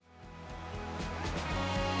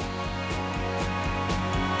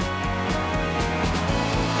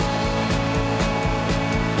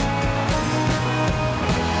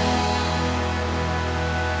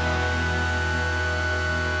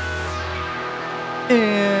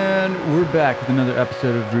And we're back with another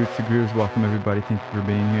episode of Roots to Grooves. Welcome, everybody. Thank you for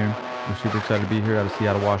being here. We're super excited to be here out of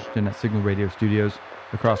Seattle, Washington at Signal Radio Studios.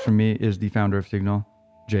 Across from me is the founder of Signal,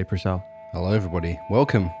 Jay Purcell. Hello, everybody.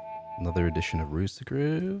 Welcome. Another edition of Roots to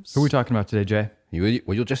Grooves. Who are we talking about today, Jay?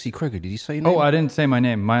 You're Jesse Krieger. Did you say your name? Oh, I didn't say my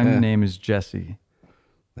name. My name is Jesse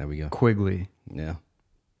There we go. Quigley. Yeah.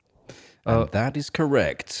 And that is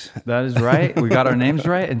correct. That is right. We got our names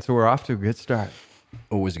right, and so we're off to a good start.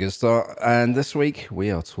 Always a good start. And this week we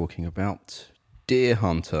are talking about Deer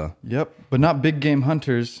Hunter. Yep, but not big game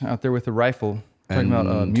hunters out there with a rifle. Talking about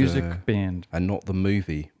a music band. And not the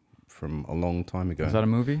movie from a long time ago. Is that a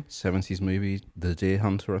movie? 70s movie, The Deer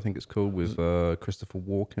Hunter, I think it's called, with Christopher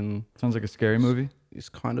Walken. Sounds like a scary movie. It's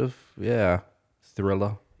kind of,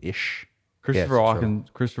 thriller-ish. Christopher Yeah,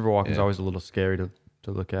 Walken's always a little scary to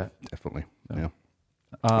look at. Definitely, yeah.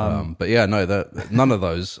 But yeah, no, none of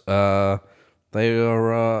those. They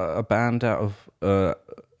are a band out of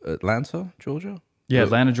Atlanta, Georgia. Yeah,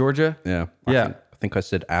 Atlanta, Georgia. Yeah, I think I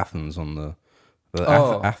said Athens on the.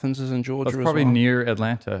 Athens is in Georgia. That's probably near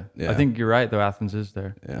Atlanta. Yeah. I think you're right, though. Athens is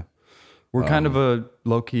there. Yeah, We're kind of a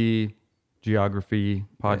low-key geography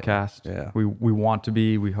podcast. Yeah. We want to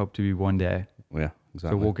be. We hope to be one day. yeah, So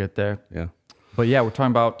exactly. we'll get there. Yeah, But yeah, we're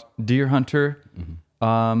talking about Deer Hunter.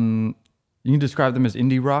 Mm-hmm. You can describe them as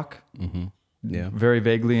indie rock, yeah, very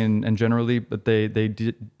vaguely and generally, but they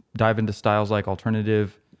dive into styles like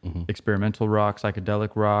alternative, experimental rock,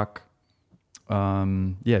 psychedelic rock,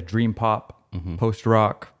 dream pop, post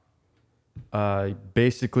rock,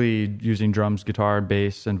 basically using drums, guitar,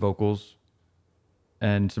 bass, and vocals,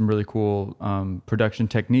 and some really cool production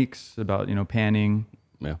techniques about panning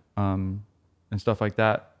yeah. and stuff like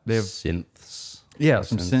that. They have Synths.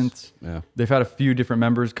 some synths. Yeah, They've had a few different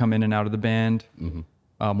members come in and out of the band,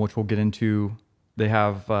 which we'll get into. They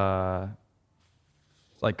have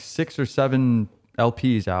like 6 or 7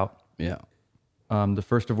 LPs out. yeah, The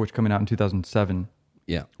first of which coming out in 2007,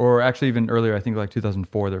 yeah. or actually even earlier. I think like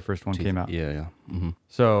 2004, their first one came out. Yeah, yeah. Mm-hmm.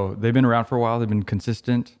 So they've been around for a while. They've been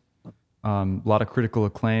consistent. A lot of critical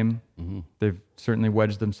acclaim. They've certainly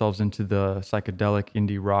wedged themselves into the psychedelic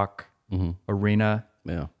indie rock arena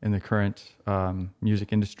Yeah. in the current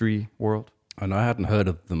music industry world. And I hadn't heard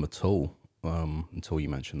of them at all until you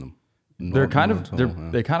mentioned them. They kind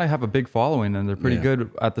of have a big following, and they're pretty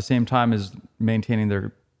good at the same time as maintaining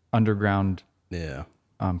their underground Yeah,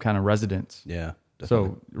 kind of residence. yeah. Definitely.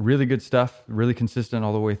 So really good stuff, really consistent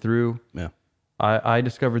all the way through. Yeah. I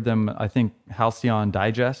discovered them, I think, Halcyon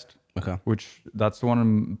Digest, Okay. which that's the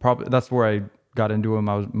one that's where I got into them.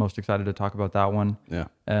 I was most excited to talk about that one. Yeah.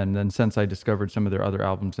 And then since I discovered some of their other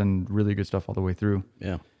albums, and really good stuff all the way through.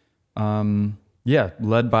 Yeah.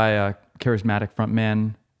 Led by a charismatic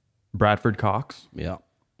frontman, Bradford Cox. Yeah.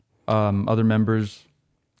 Other members,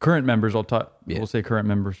 current members, we'll say current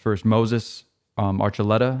members first. Moses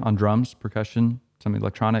Archuleta on drums, percussion, some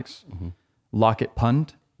electronics. Lockett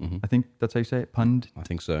Pund, I think that's how you say it, Pund, I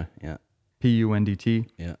think so. Yeah. Pundt,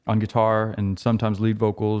 Yeah. on guitar and sometimes lead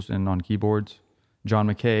vocals and on keyboards. John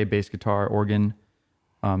McKay, bass guitar, organ.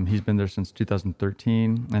 He's been there since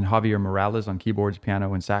 2013. And Javier Morales on keyboards,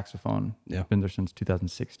 piano, and saxophone. Yeah. He's been there since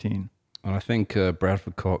 2016. And I think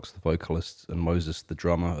Bradford Cox, the vocalist, and Moses, the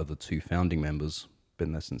drummer, are the 2 founding members.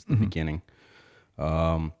 Been there since the beginning.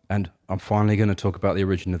 And I'm finally going to talk about the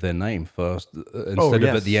origin of their name first, instead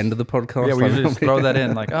of at the end of the podcast. Yeah, we usually just throw that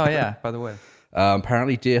in, like, oh yeah, by the way.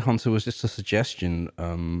 Apparently, Deer Hunter was just a suggestion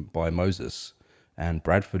by Moses, and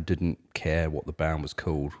Bradford didn't care what the band was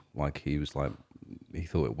called. Like, he was like, he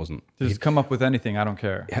thought it wasn't. Just come up with anything, I don't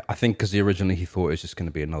care. I think because originally he thought it was just going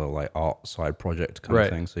to be another like art side project kind of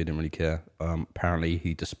thing, so he didn't really care. Apparently,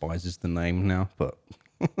 he despises the name now, but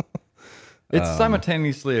it's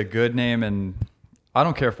simultaneously a good name, and I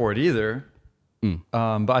don't care for it either.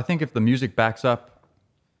 But I think if the music backs up,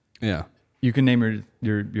 yeah, you can name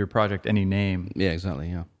your project any name. yeah, exactly,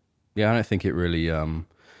 yeah, yeah. I don't think it really.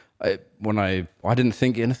 I didn't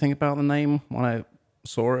think anything about the name when I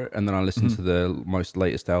saw it, and then I listened to their most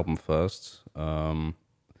latest album first.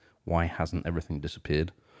 Why hasn't everything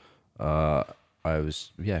disappeared? I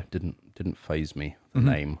was didn't faze me the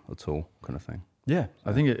name at all, kind of thing. Yeah,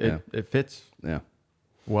 I think it fits Yeah,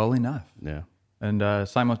 well enough. yeah, And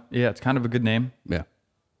it's kind of a good name yeah,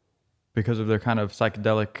 because of their kind of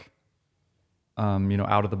psychedelic,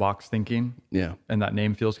 out of the box thinking. yeah, And that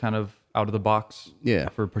name feels kind of out of the box. Yeah.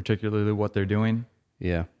 For particularly what they're doing.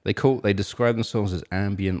 yeah. They describe themselves as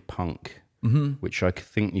ambient punk, which I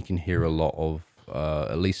think you can hear a lot of,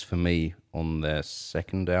 at least for me, on their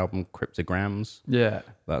second album, Cryptograms. Yeah.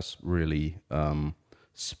 That's really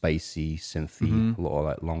spacey, synthy, a lot of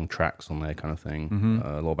like long tracks on there kind of thing,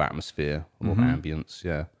 a lot of atmosphere, a lot of ambience,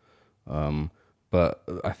 yeah. But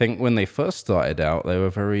I think when they first started out, they were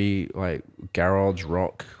very like garage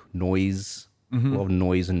rock, noise, a lot of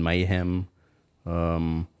noise and mayhem,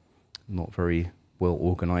 not very well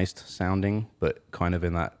organized sounding, but kind of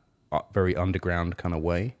in that very underground kind of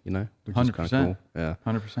way, you know, which 100%. is kind of cool. Yeah,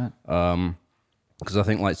 100%. because I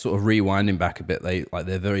think like sort of rewinding back a bit, they like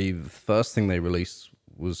their very first thing they released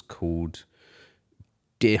was called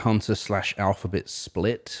Deer Hunter / Alphabet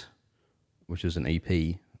Split, which was an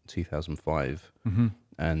EP, 2005,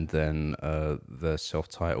 and then the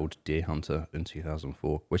self-titled Deer Hunter in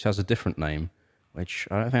 2004, which has a different name, which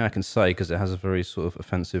I don't think I can say because it has a very sort of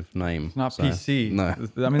offensive name. It's not PC. No,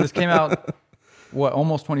 I mean, this came out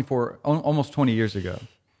almost 20 years ago,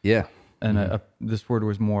 yeah, and this word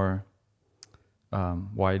was more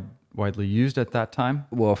widely used at that time.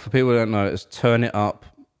 Well, for people who don't know, it's turn it up,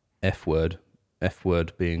 F word. F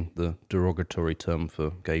word being the derogatory term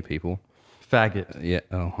for gay people. Faggot. Yeah.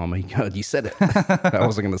 Oh my God, you said it. I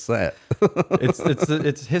wasn't going to say it.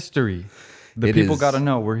 It's history. It People is. got to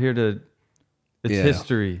know we're here to. It's Yeah.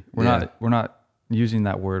 history. We're not using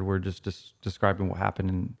that word. We're just describing what happened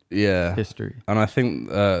in history. And I think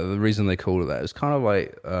the reason they call it that is kind of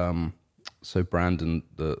like so Brandon,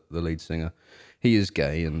 the lead singer, he is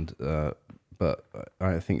gay, and but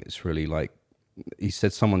I think it's really like he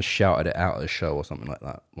said someone shouted it out at a show or something like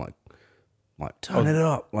that, like turn it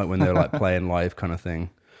up, like when they're like playing live kind of thing.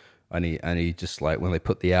 And he just like when they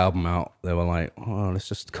put the album out, they were like, oh, let's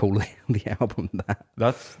just call the album that.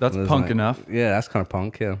 That's punk like, enough. Yeah, that's kind of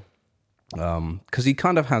punk, yeah. Because he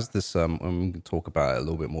kind of has this, and we can talk about it a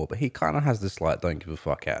little bit more, but he kind of has this like don't give a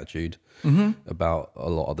fuck attitude about a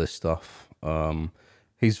lot of this stuff.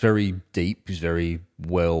 He's very deep. He's very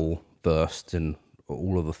well versed in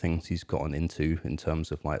all of the things he's gotten into in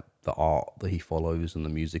terms of like the art that he follows and the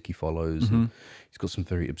music he follows. And he's got some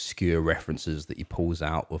very obscure references that he pulls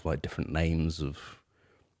out with like different names of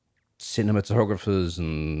cinematographers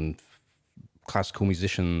and classical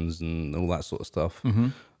musicians and all that sort of stuff.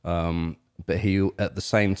 But he, at the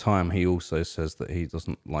same time, he also says that he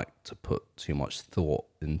doesn't like to put too much thought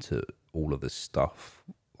into all of this stuff.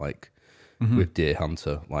 Like with Deer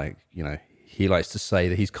Hunter, like, you know, he likes to say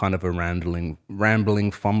that he's kind of a rambling,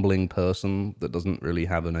 fumbling person that doesn't really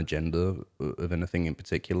have an agenda of anything in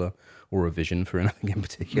particular or a vision for anything in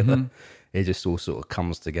particular. It just all sort of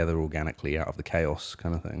comes together organically out of the chaos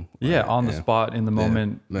kind of thing. Yeah, on the spot, in the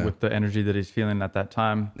moment, with the energy that he's feeling at that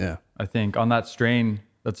time. Yeah. I think on that strain,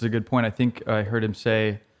 that's a good point. I think I heard him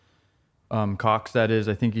say, Cox, that is,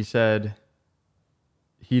 I think he said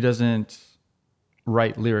he doesn't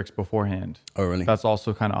write lyrics beforehand. Oh, really? That's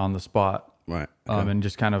also kind of on the spot. Right. Okay. And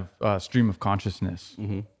just kind of stream of consciousness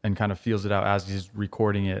and kind of feels it out as he's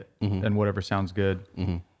recording it and whatever sounds good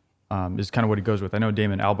is kind of what he goes with. I know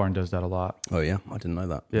Damon Albarn does that a lot. Oh, yeah? I didn't know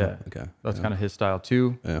that. Yeah. Okay. That's kind of his style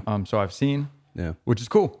too. Yeah. So I've seen, which is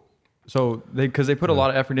cool. So because they put a lot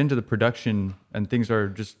of effort into the production and things are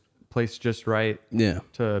just placed just right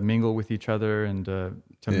to mingle with each other and to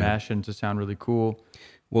mesh and to sound really cool.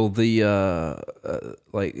 Well, the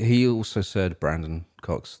like he also said, Brandon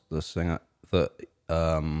Cox, the singer, that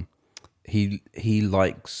he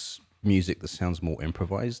likes music that sounds more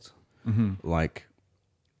improvised. Like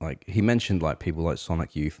he mentioned like people like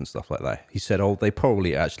Sonic Youth and stuff like that. He said, oh, they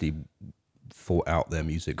probably actually thought out their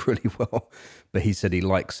music really well, but he said he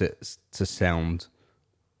likes it to sound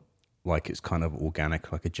like it's kind of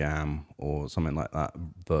organic, like a jam or something like that,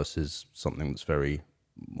 versus something that's very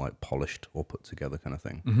like polished or put together kind of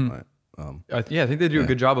thing. Right? I think they do a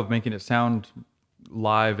good job of making it sound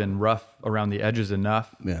live and rough around the edges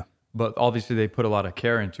enough. Yeah. But obviously they put a lot of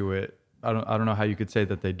care into it. I don't know how you could say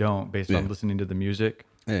that they don't based on listening to the music.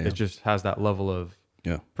 It just has that level of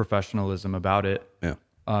professionalism about it. Yeah.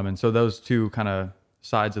 And so those two kind of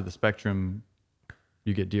sides of the spectrum,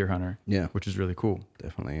 you get Deer Hunter. Yeah. Which is really cool.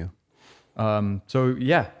 Definitely,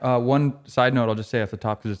 yeah. One side note I'll just say off the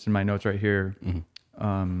top because it's in my notes right here.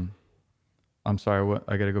 I'm sorry, what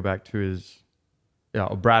I got to go back to is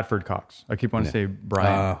Bradford Cox. I keep wanting to say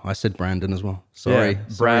Brian. I said Brandon as well. Sorry,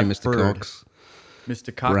 Mr. Cox.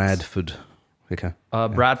 Mr. Cox. Bradford. Okay.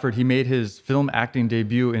 Bradford. He made his film acting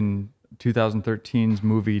debut in 2013's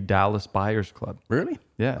movie Dallas Buyers Club. Really?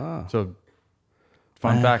 Yeah. So,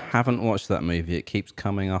 fun fact. I haven't watched that movie. It keeps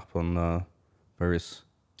coming up on various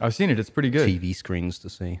I've seen it. It's pretty good. TV screens to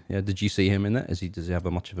see. Yeah, did you see him in it? Does he have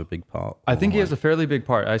much of a big part? I think he has a fairly big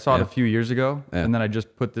part. I saw it a few years ago, Yeah. and then I just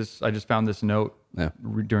found this note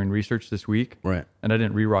during research this week, Right. and I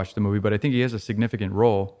didn't rewatch the movie, but I think he has a significant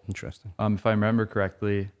role. Interesting. If I remember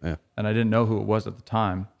correctly. Yeah. And I didn't know who it was at the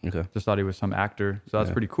time. Okay. Just thought he was some actor, so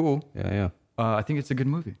that's pretty cool. Yeah. I think it's a good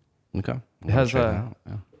movie. Okay. It has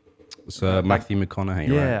It's Matthew McConaughey.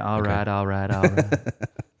 yeah. Right? All right.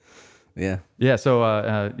 Yeah. Yeah.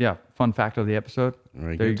 So fun fact of the episode.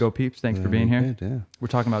 Very there good. you go, peeps. Thanks for being here. Good, yeah. We're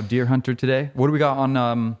talking about Deer Hunter today. What do we got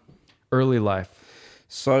on early life?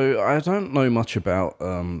 So I don't know much about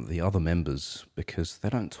the other members because they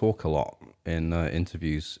don't talk a lot in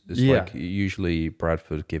interviews. It's like usually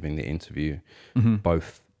Bradford giving the interview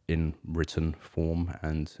both in written form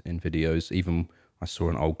and in videos. Even I saw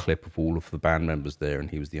an old clip of all of the band members there, and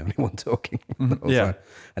he was the only one talking. Yeah.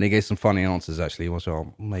 And he gave some funny answers, actually, which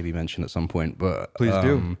I'll maybe mention at some point. But Please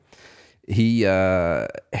do. He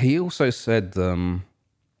also said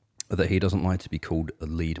that he doesn't like to be called a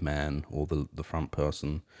lead man or the front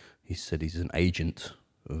person. He said he's an agent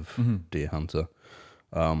of Deer Hunter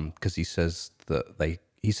because he says that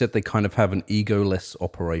they kind of have an egoless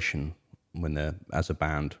operation when they're as a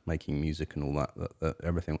band making music and all that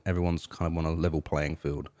everyone's kind of on a level playing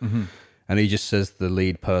field. And he just says the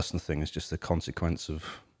lead person thing is just a consequence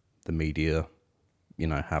of the media,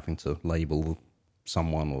 having to label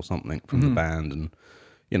someone or something from the band, and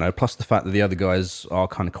plus the fact that the other guys are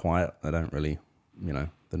kind of quiet. They don't really, they're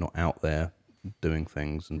not out there doing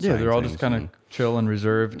things and saying they're all things just kind of chill and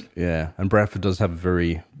reserved. Yeah, and Bradford does have a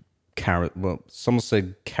very some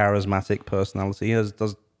say charismatic personality. He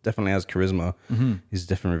definitely has charisma. He's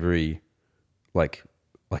definitely very like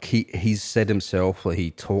he's said himself that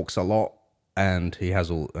he talks a lot, and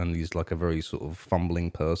he's like a very sort of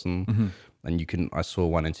fumbling person. And I saw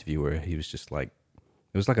one interview where he was just like,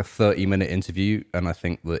 it was like a 30-minute interview, and I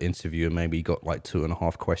think the interviewer maybe got like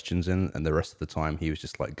 2.5 questions in, and the rest of the time he was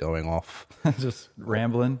just like going off, just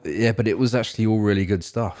rambling. Yeah, but it was actually all really good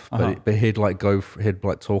stuff. But he'd like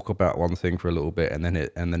talk about one thing for a little bit, and then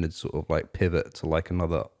it'd sort of like pivot to like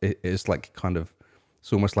another. It's like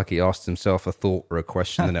it's almost like he asked himself a thought or a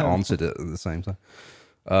question, and it answered it at the same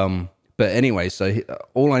time. But anyway, so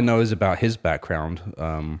all I know is about his background.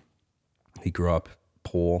 He grew up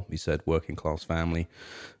poor, he said, working class family,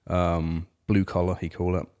 blue collar, he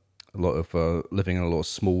called it. A lot of living in a lot of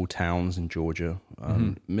small towns in Georgia.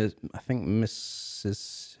 I think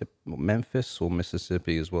Memphis or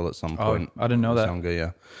Mississippi as well at some point. I didn't know that. Younger,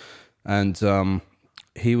 yeah. And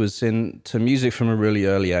he was into music from a really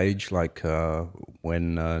early age, like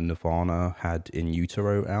when Nirvana had In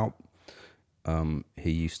Utero out. He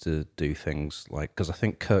used to do things like, because I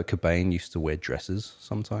think Kurt Cobain used to wear dresses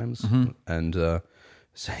sometimes, and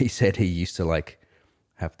so he said he used to like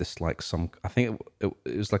have this like I think it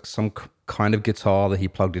was like some kind of guitar that he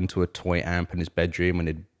plugged into a toy amp in his bedroom, and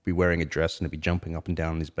he'd be wearing a dress and he'd be jumping up and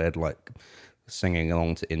down in his bed like singing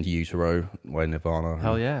along to In Utero by Nirvana.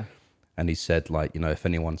 Hell yeah. And he said, like, if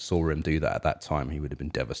anyone saw him do that at that time, he would have been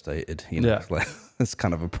devastated. It's like, it's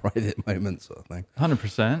kind of a private moment sort of thing.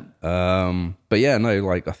 100%. But yeah, no,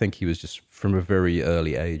 like, I think he was just from a very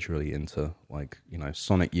early age really into, like,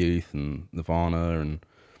 Sonic Youth and Nirvana and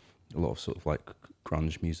a lot of sort of, like,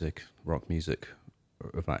 grunge music, rock music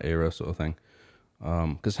of that era sort of thing.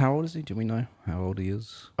 Because how old is he? Do we know how old he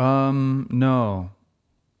is? No.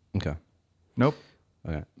 Okay. Nope.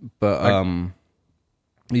 Okay. But,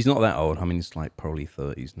 he's not that old. I mean, he's like probably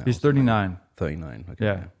 30s now. He's 39. 39.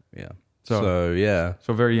 Okay. Yeah. So yeah.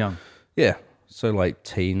 So very young. Yeah. So like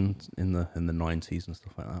teen in the 90s and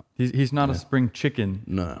stuff like that. He's not a spring chicken.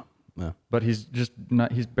 No. But he's just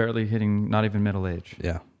not. He's barely hitting not even middle age.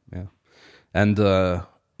 Yeah. And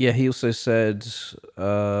he also said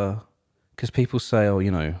because people say,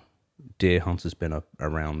 Deer Hunter's been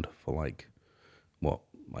around for like what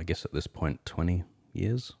I guess at this point 20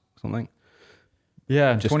 years or something.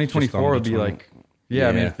 Yeah, 2024 would be 20. like,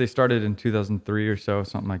 I mean, if they started in 2003 or so,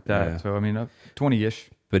 something like that. Yeah. So, I mean, 20-ish.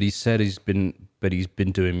 But he said he's been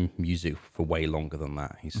doing music for way longer than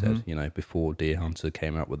that. He said, before Deer Hunter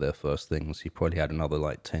came out with their first things, he probably had another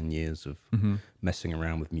like 10 years of messing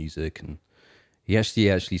around with music. And he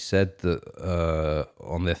actually said that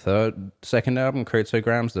on their second album,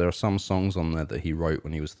 Cryptograms, there are some songs on there that he wrote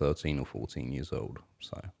when he was 13 or 14 years old.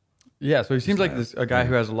 So... Yeah, so he seems like a guy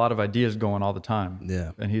who has a lot of ideas going all the time.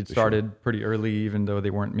 Yeah. And he'd started pretty early, even though they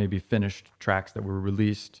weren't maybe finished tracks that were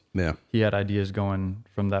released. Yeah. He had ideas going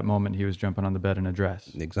from that moment he was jumping on the bed in a dress.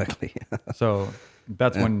 Exactly. So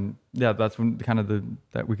that's when kind of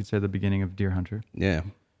that we could say the beginning of Deer Hunter. Yeah.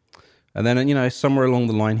 And then, somewhere along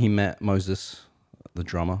the line he met Moses the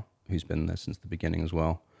drummer, who's been there since the beginning as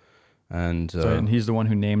well. And and he's the one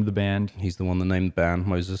who named the band. he's the one that named the band,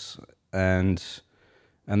 Moses. And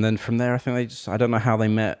then from there, I think I don't know how they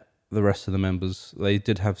met the rest of the members. They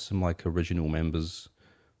did have some like original members.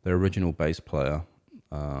 Their original bass player,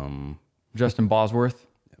 Justin Bosworth.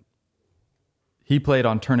 He played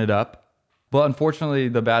on Turn It Up. But unfortunately,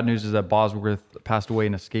 the bad news is that Bosworth passed away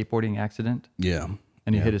in a skateboarding accident. Yeah.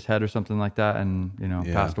 And he hit his head or something like that and,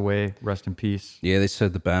 passed away. Rest in peace. Yeah, they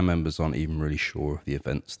said the band members aren't even really sure of the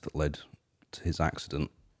events that led to his accident,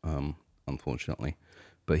 unfortunately.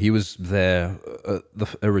 But he was there at the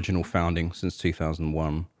original founding since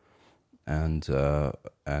 2001. And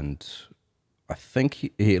I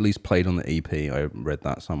think he at least played on the EP. I read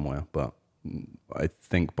that somewhere, but I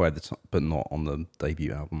think but not on the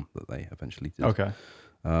debut album that they eventually did. Okay.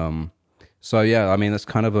 So yeah, I mean, that's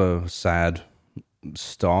kind of a sad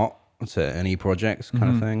start to any project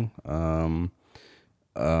kind of thing.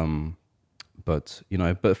 But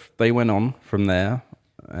they went on from there.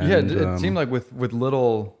 And, it seemed like with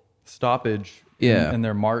little stoppage in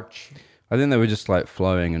their march. I think they were just like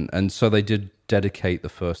flowing, and so they did dedicate the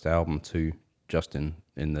first album to Justin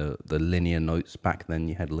in the linear notes. Back then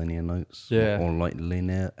you had linear notes. Or like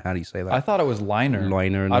linear, how do you say that? I thought it was liner.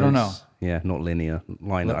 Liner notes. I don't know. Yeah, not linear.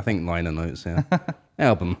 Liner. I think liner notes, yeah.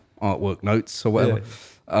 Album artwork notes or whatever.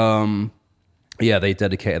 Yeah, they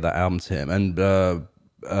dedicated that album to him. And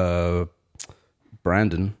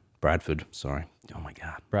Bradford, sorry. Oh my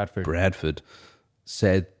God. Bradford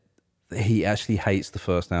said he actually hates the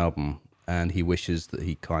first album and he wishes that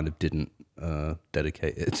he kind of didn't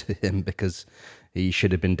dedicate it to him because he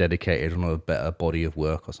should have been dedicated on a better body of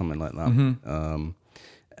work or something like that.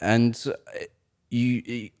 And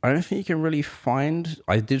I don't think you can really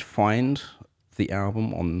I did find the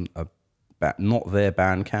album on not their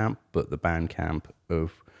Bandcamp, but the Bandcamp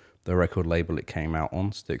of the record label it came out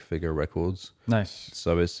on, Stick Figure Records. Nice.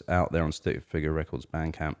 So it's out there on Stick Figure Records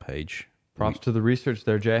Bandcamp page. Props to the research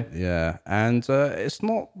there, Jay. Yeah, and it's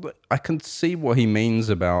not. I can see what he means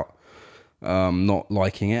about not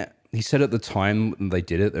liking it. He said at the time when they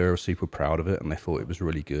did it, they were super proud of it and they thought it was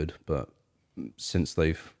really good. But since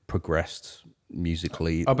they've progressed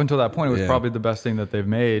musically, up until that point, it was probably the best thing that they've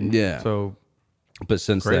made. Yeah. So, but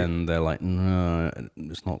since then, they're like, no,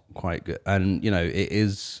 it's not quite good. And it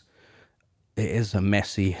is a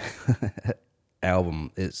messy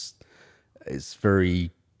album. It's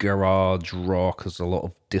very garage rock. There's a lot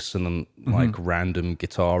of dissonant, like random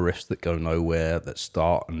guitar riffs that go nowhere, that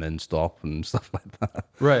start and then stop and stuff like that.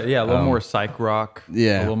 Right, yeah, a little more psych rock.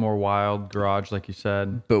 Yeah. A little more wild garage, like you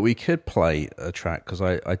said. But we could play a track, because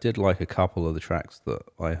I did like a couple of the tracks that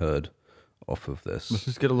I heard off of this. Let's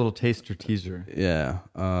just get a little taster teaser. Yeah.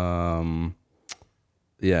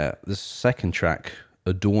 This second track,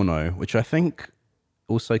 Adorno, which I think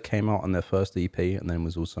also came out on their first EP and then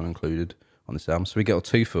was also included on this album. So we get a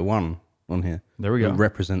 2-for-1 on here. There we go.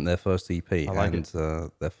 Represent their first EP and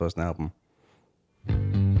their first album.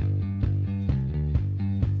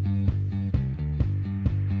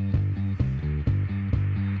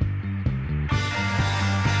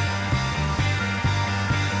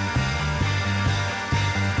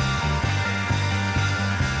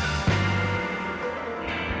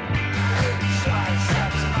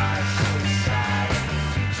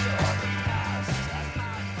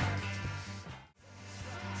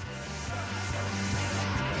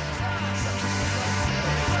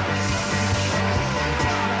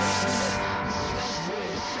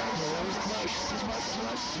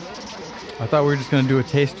 I thought we were just going to do a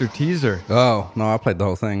taster teaser. Oh, no, I played the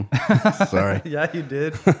whole thing. Sorry. Yeah, you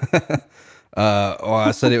did.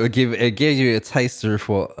 I said it gave you a taster of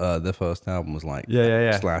what the first album was like.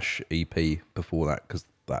 Yeah. / EP before that, because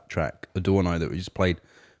that track, Adorno, that we just played,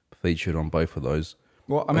 featured on both of those.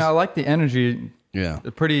 Well, I mean, I like the energy. Yeah.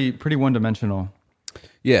 Pretty one-dimensional.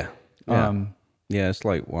 Yeah. Yeah, it's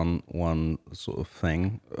like one sort of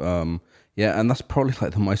thing. Yeah, and that's probably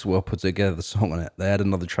like the most well put together song on it. They had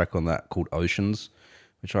another track on that called Oceans,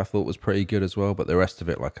 which I thought was pretty good as well. But the rest of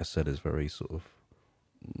it, like I said, is very sort of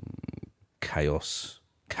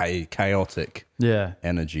chaotic. Yeah.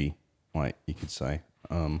 Energy, like you could say.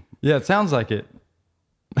 Yeah, it sounds like it.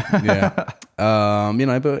 Yeah.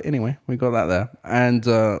 But anyway, we got that there. And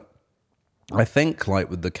I think like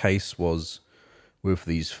with the case was with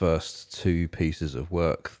these first two pieces of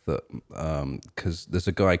work that because there's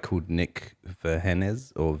a guy called Nick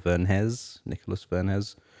Vernes, Nicholas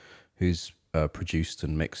Vernes, who's produced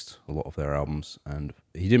and mixed a lot of their albums, and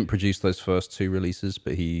he didn't produce those first two releases,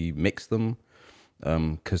 but he mixed them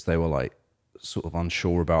because they were like sort of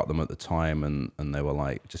unsure about them at the time, and they were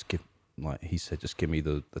like, just like he said, just give me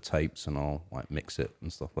the tapes and I'll like mix it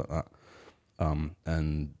and stuff like that.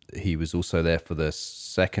 And he was also there for the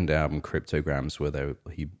second album, Cryptograms, where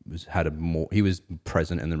he was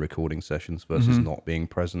present in the recording sessions versus not being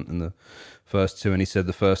present in the first two. And he said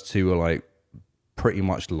the first two were like pretty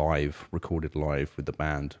much recorded live with the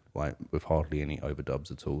band, like with hardly any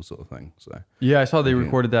overdubs at all, sort of thing. So yeah, I saw they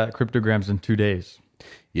recorded that Cryptograms in 2 days.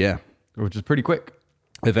 Yeah, which is pretty quick.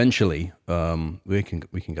 Eventually, we can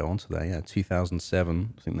go on to that. Yeah,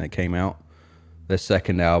 2007, I think they came out. Their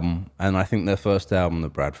second album, and I think their first album that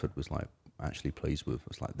Bradford was like actually pleased with.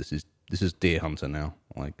 Was like, this is Deer Hunter now.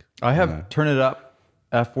 Like I have Turn It Up,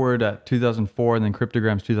 F Word at 2004, and then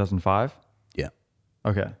Cryptograms 2005. Yeah.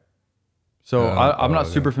 Okay. So I'm not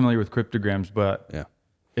super familiar with Cryptograms, but yeah,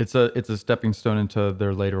 it's a stepping stone into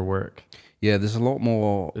their later work. Yeah, there's a lot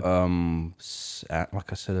more,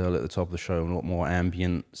 like I said earlier at the top of the show, a lot more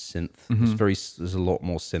ambient synth. There's a lot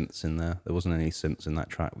more synths in there. There wasn't any synths in that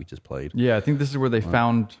track we just played. Yeah, I think this is where they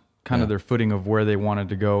found kind of their footing of where they wanted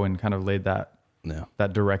to go and kind of laid that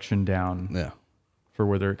direction down. Yeah, for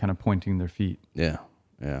where they're kind of pointing their feet. Yeah.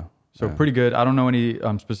 So pretty good. I don't know any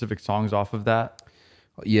specific songs off of that.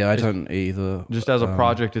 Yeah, I don't either. Just as a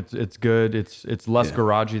project, it's good. It's less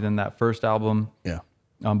garagey than that first album. Yeah.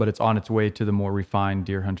 But it's on its way to the more refined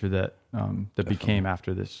Deer Hunter that became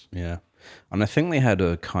after this. Yeah, and I think they had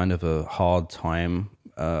a kind of a hard time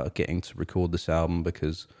getting to record this album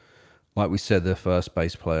because, like we said, their first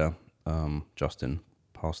bass player, Justin,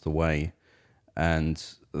 passed away, and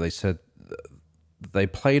they said they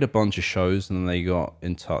played a bunch of shows and then they got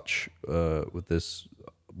in touch with this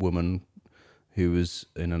woman who was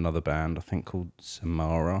in another band, I think called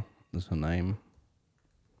Samara is her name.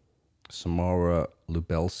 Samara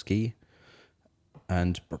Lubelski,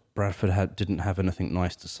 and Bradford didn't have anything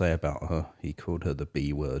nice to say about her. He called her the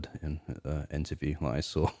B word in an interview that I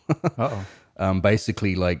saw.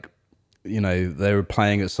 Basically, like, you know, they were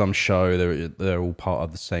playing at some show. They're all part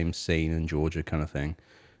of the same scene in Georgia, kind of thing,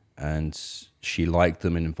 and she liked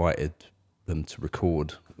them and invited them to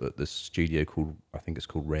record at this studio I think it's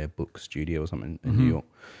called Rare Book Studio or something in New York,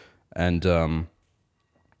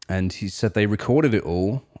 and he said they recorded it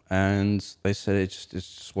all. And they said it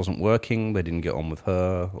just wasn't working. They didn't get on with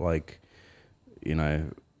her. Like, you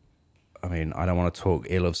know, I mean, I don't want to talk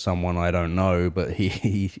ill of someone I don't know, but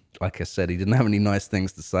he like I said, he didn't have any nice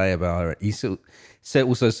things to say about her. He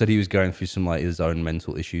also said he was going through some like his own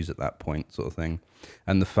mental issues at that point, sort of thing.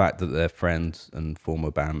 And the fact that their friend and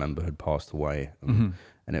former band member had passed away, and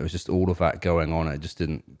it was just all of that going on. It just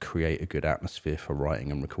didn't create a good atmosphere for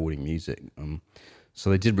writing and recording music. So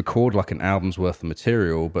they did record like an album's worth of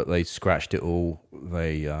material, but they scratched it all.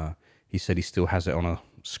 He said he still has it on a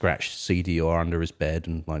scratched CD or under his bed,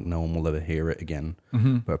 and like no one will ever hear it again.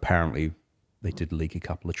 But apparently, they did leak a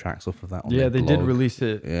couple of tracks off of that. On their they blog. did release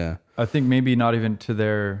it. Yeah, I think maybe not even to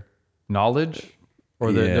their knowledge,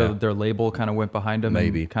 or their label kind of went behind them,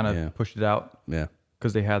 maybe and kind of pushed it out. Yeah,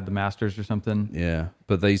 because they had the masters or something. Yeah,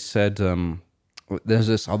 but they said there's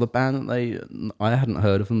this other band that I hadn't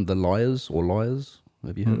heard of them, the Liars.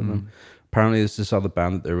 Have you heard of them? Apparently, there's this other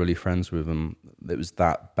band that they're really friends with, and it was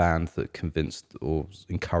that band that convinced or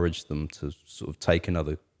encouraged them to sort of take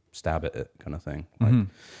another stab at it, kind of thing. Like,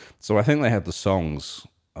 so I think they had the songs,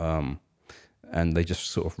 and they just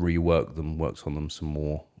sort of reworked them, worked on them some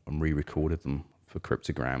more, and re-recorded them for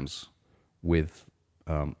Cryptograms with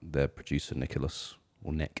their producer Nicholas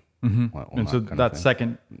or Nick. Like, and so that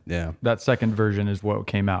second version is what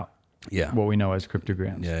came out. Yeah, what we know as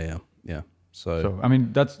Cryptograms. Yeah. So I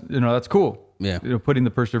mean, that's cool. Yeah, putting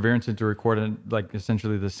the perseverance into recording like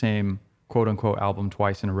essentially the same quote unquote album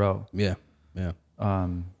twice in a row. Yeah. It's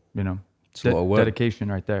a lot of work.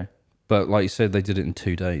 Dedication right there. But like you said, they did it in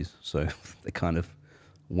 2 days, so they kind of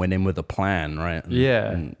went in with a plan, right?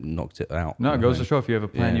 And knocked it out. No, it goes to show if you have a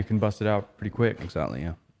plan, you can bust it out pretty quick. Exactly.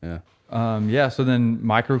 Yeah. So then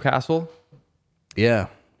Microcastle. Yeah.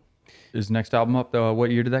 Is next album up?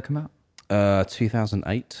 What year did that come out?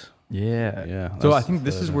 2008. Yeah. So I think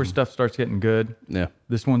this is where stuff starts getting good. Yeah.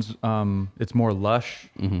 This one's it's more lush.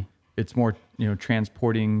 It's more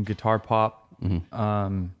transporting guitar pop.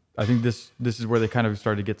 I think this is where they kind of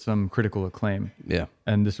started to get some critical acclaim. Yeah.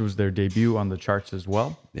 And this was their debut on the charts as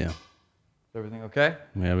well. Yeah. Is everything okay?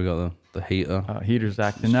 Yeah, we got the heater. Heater's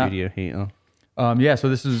acting up. Studio heater. So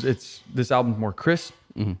this album's more crisp.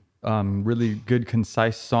 Really good,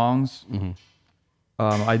 concise songs.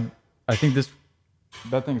 I think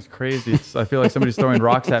that thing's crazy. I feel like somebody's throwing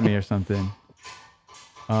rocks at me or something.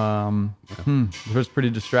 It was pretty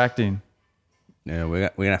distracting. Yeah, we're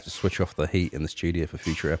gonna have to switch off the heat in the studio for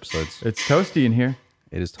future episodes. It's toasty in here.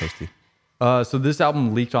 It is toasty. So this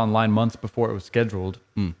album leaked online months before it was scheduled.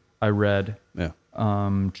 I read. Yeah.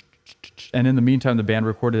 And in the meantime, the band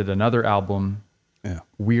recorded another album,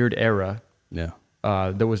 Weird Era,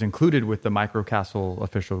 that was included with the Microcastle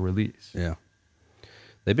official release. Yeah.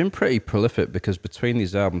 They've been pretty prolific because between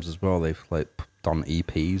these albums as well, they've like done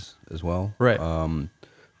EPs as well. Right.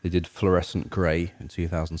 They did Fluorescent Grey in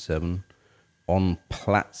 2007, On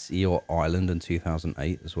Plattsio Island in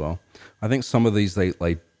 2008 as well. I think some of these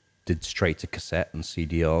they did straight to cassette and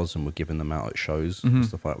CDRs and were giving them out at shows and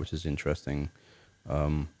stuff like that, which is interesting.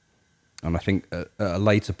 And I think at a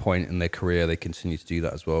later point in their career, they continue to do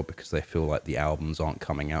that as well because they feel like the albums aren't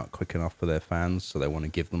coming out quick enough for their fans, so they want to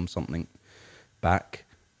give them something back,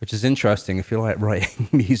 which is interesting. If you're like writing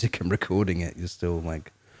music and recording it, you're still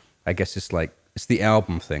like, I guess it's like, it's the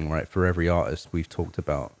album thing, right? For every artist we've talked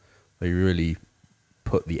about, they really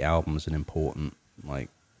put the album as an important like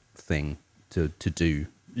thing to do.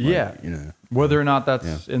 Yeah. Like, you know, whether or not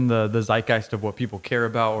that's in the zeitgeist of what people care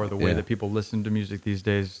about or the way that people listen to music these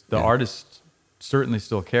days, the artists certainly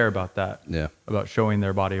still care about that. Yeah. About showing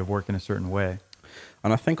their body of work in a certain way.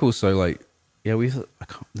 And I think also like,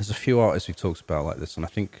 there's a few artists we've talked about like this, and I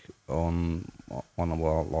think on one of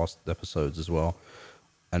our last episodes as well.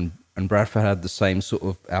 And Bradford had the same sort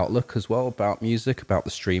of outlook as well about music, about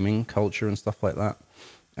the streaming culture and stuff like that.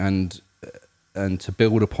 And to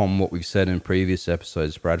build upon what we've said in previous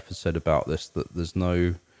episodes, Bradford said about this that there's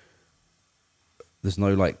no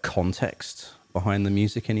like context behind the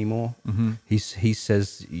music anymore. Mm-hmm. He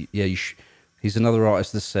says, he's another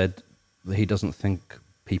artist that said that he doesn't think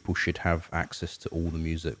people should have access to all the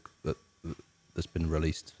music that's been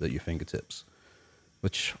released at your fingertips,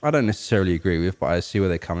 which I don't necessarily agree with, but I see where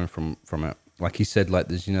they're coming from it. Like he said, like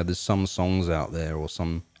there's some songs out there or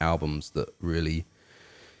some albums that really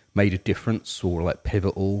made a difference or like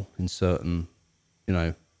pivotal in certain,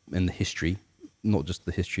 in the history, not just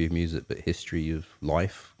the history of music, but history of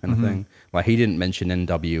life kind of thing. Like he didn't mention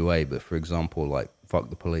NWA, but for example, like Fuck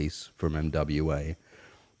the Police from NWA,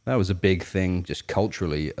 that was a big thing just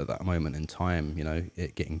culturally at that moment in time,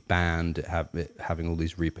 it getting banned, it having all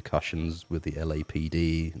these repercussions with the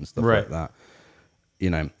LAPD and stuff like that.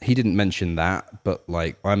 He didn't mention that, but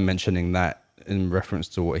like I'm mentioning that in reference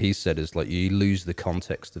to what he said is like you lose the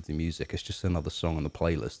context of the music. It's just another song on the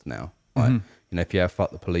playlist now. Like, if you have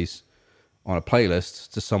Fuck the Police on a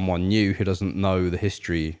playlist to someone new who doesn't know the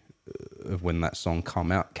history of when that song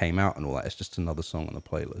came out and all that, it's just another song on the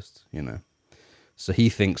playlist, So he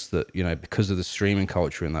thinks that, because of the streaming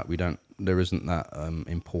culture and that there isn't that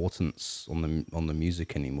importance on the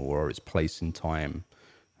music anymore, or its place in time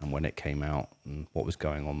and when it came out and what was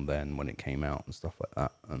going on then when it came out and stuff like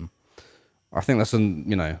that. And I think that's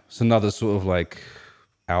it's another sort of like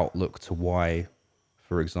outlook to why,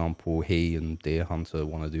 for example, he and Deer Hunter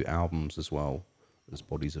want to do albums as well as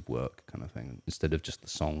bodies of work kind of thing, instead of just the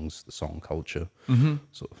songs, the song culture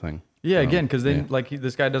sort of thing. Yeah, again, because then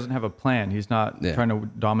this guy doesn't have a plan. He's not trying to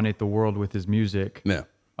dominate the world with his music. Yeah.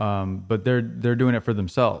 But they're doing it for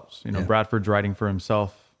themselves. Bradford's writing for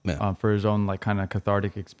himself, for his own like kind of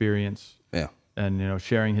cathartic experience. Yeah. And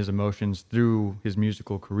sharing his emotions through his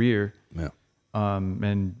musical career. Yeah.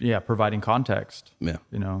 And providing context. Yeah.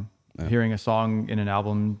 Hearing a song in an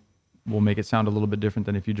album will make it sound a little bit different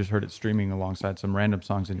than if you just heard it streaming alongside some random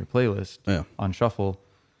songs in your playlist on shuffle,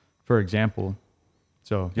 for example.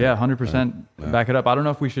 So 100% back it up. I don't know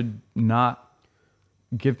if we should not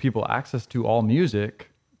give people access to all music.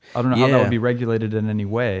 I don't know how that would be regulated in any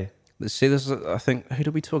way. See, this is, I think, who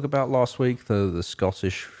did we talk about last week? The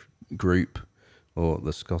Scottish group, or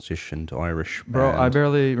the Scottish and Irish band. Bro, I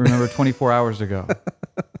barely remember 24 hours ago.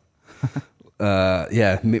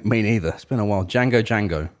 Me neither. It's been a while.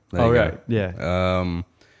 Django. There you right. go.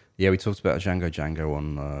 Yeah. We talked about Django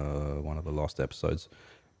on one of the last episodes.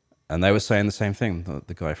 And they were saying the same thing.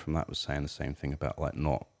 The guy from that was saying the same thing about like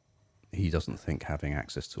he doesn't think having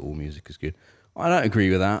access to all music is good. I don't agree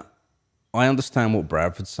with that. I understand what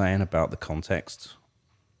Bradford's saying about the context.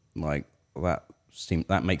 Like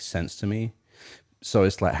that makes sense to me. So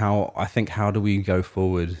it's like how do we go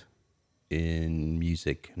forward in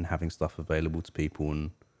music and having stuff available to people?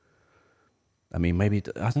 And I mean, maybe,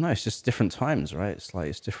 I don't know, it's just different times, right? It's like,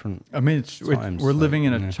 it's different. I mean, we're living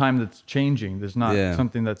in a time that's changing. There's not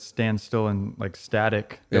something that stands still and like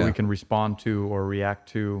static that we can respond to or react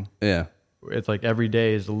to. Yeah. It's like every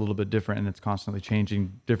day is a little bit different and it's constantly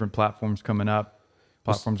changing. Different platforms coming up,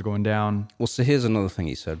 platforms going down. Well, so here's another thing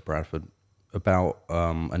he said, Bradford, about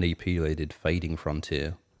an EP they did, Fading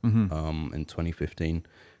Frontier, in 2015.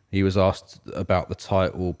 He was asked about the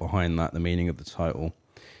title behind that, the meaning of the title.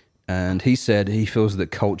 And he said he feels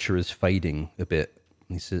that culture is fading a bit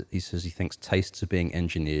He says he thinks tastes are being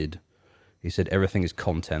engineered. He said everything is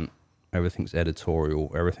content, everything's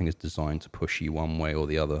editorial, everything is designed to push you one way or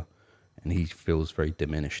the other, and he feels very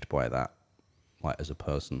diminished by that, like as a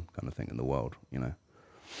person, kind of thing in the world, you know.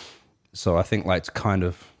 So I think like to kind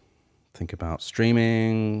of think about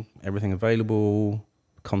streaming, everything available,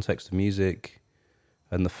 context of music,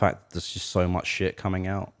 and the fact that there's just so much shit coming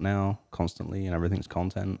out now constantly, and everything's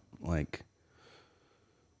content. Like,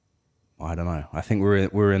 I don't know. I think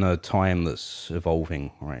we're in a time that's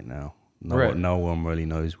evolving right now. No one really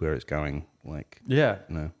knows where it's going. Like, yeah,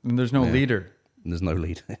 you know, and there's no leader. There's no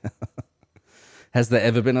leader. Has there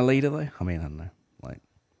ever been a leader though? I mean, I don't know. Like,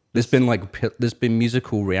 there's been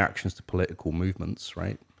musical reactions to political movements,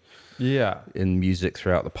 right? Yeah, in music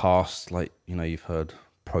throughout the past, like, you know, you've heard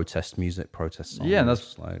protest music, protest songs. Yeah, and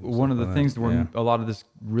that's like one of the things where a lot of this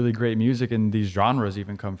really great music and these genres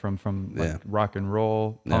even come from like rock and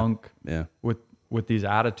roll, punk, with these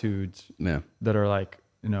attitudes that are like,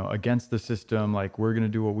 you know, against the system. Like, we're gonna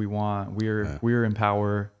do what we want. We're in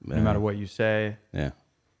power, no matter what you say. Yeah,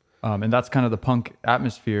 and that's kind of the punk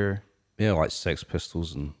atmosphere. Yeah, like Sex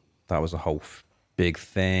Pistols, and that was a whole big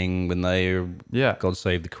thing when they God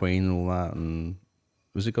Save the Queen and all that. And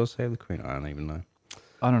was it God Save the Queen? I don't even know.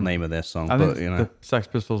 I don't know name of their song, but think you know, the Sex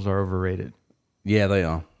Pistols are overrated. Yeah, they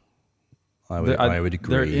are. I would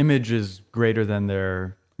agree. Their image is greater than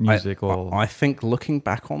their musical. I think looking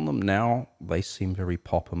back on them now, they seem very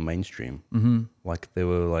pop and mainstream. Mm-hmm. Like they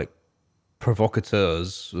were like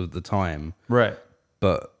provocateurs of the time, right?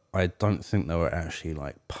 But I don't think they were actually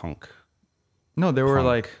like punk. No, they were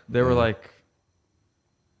like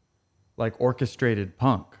orchestrated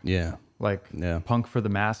punk. Yeah, like punk for the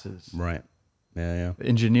masses. Right. Yeah.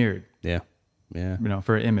 Engineered. Yeah. You know,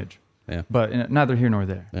 for an image. Yeah. But neither here nor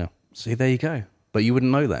there. Yeah. See, there you go. But you wouldn't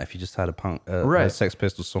know that if you just had a Sex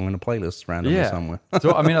Pistols song in a playlist randomly somewhere.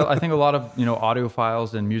 So, I mean, I think a lot of, you know,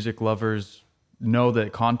 audiophiles and music lovers know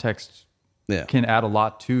that context can add a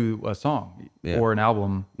lot to a song or an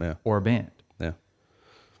album or a band. Yeah.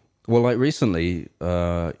 Well, like recently,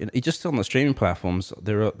 just on the streaming platforms,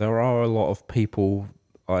 there are a lot of people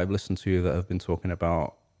I've listened to that have been talking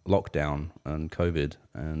about lockdown and COVID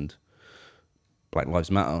and Black Lives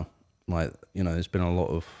Matter. Like, you know, there's been a lot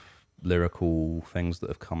of lyrical things that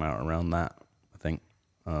have come out around that, I think,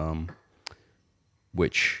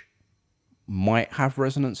 which might have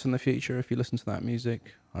resonance in the future if you listen to that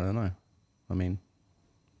music. I don't know. I mean,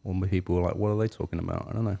 when people are like, what are they talking about?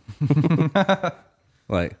 I don't know.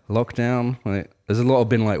 Like, lockdown, like, there's a lot of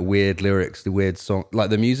been like weird lyrics, the weird song, like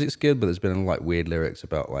the music's good, but there's been like weird lyrics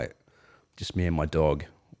about like just me and my dog.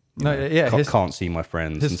 Can't see my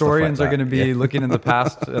friends. Historians like are going to be looking in the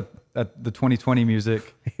past at the 2020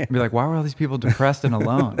 music and be like, why were all these people depressed and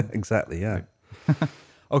alone? Exactly, yeah.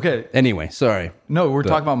 Okay. Anyway, sorry. No, we're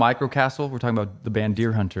talking about Microcastle. We're talking about the band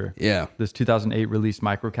Deer Hunter. Yeah. This 2008 released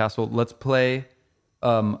Microcastle. Let's play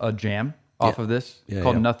a jam off of this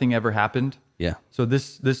called Nothing Ever Happened. Yeah. So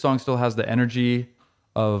this song still has the energy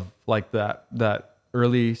of like that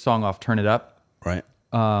early song off Turn It Up. Right.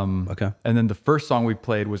 Okay. And then the first song we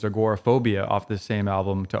played was Agoraphobia off this same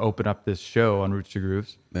album to open up this show on Roots to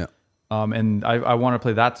Grooves. Yeah. And I want to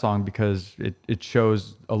play that song because it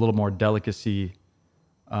shows a little more delicacy,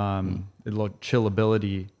 a little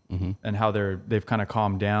chillability, and how they've kind of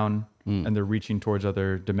calmed down and they're reaching towards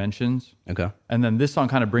other dimensions. Okay. And then this song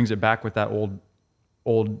kind of brings it back with that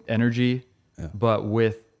old energy, but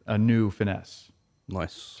with a new finesse.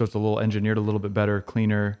 Nice. So it's a little engineered, a little bit better,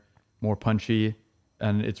 cleaner, more punchy.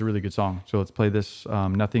 And it's a really good song. So let's play this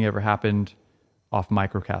Nothing Ever Happened off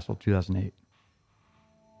Microcastle 2008.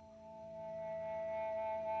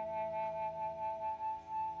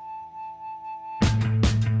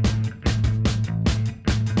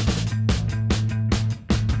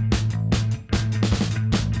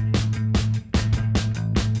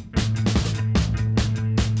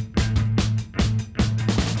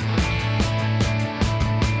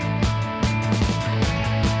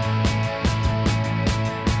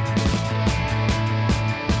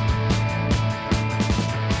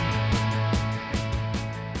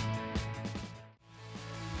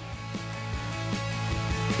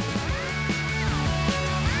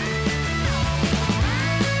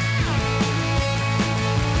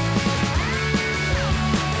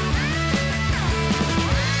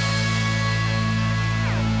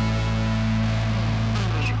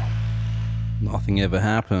 Nothing Ever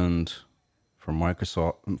Happened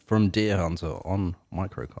from Deer Hunter on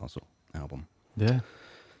Microcastle album. Yeah.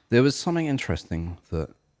 There was something interesting that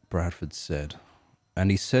Bradford said,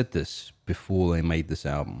 and he said this before they made this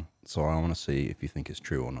album, so I want to see if you think it's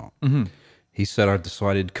true or not. Mm-hmm. He said, I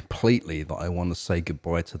decided completely that I want to say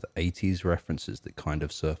goodbye to the 80s references that kind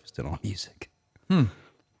of surfaced in our music.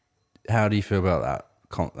 How do you feel about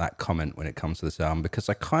that comment when it comes to this album? Because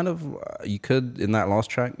I kind of, you could, in that last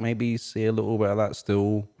track, maybe see a little bit of that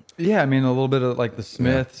still. Yeah, I mean, a little bit of like the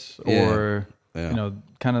Smiths or, you know,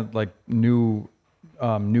 kind of like new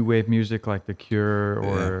wave music like The Cure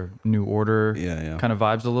or New Order kind of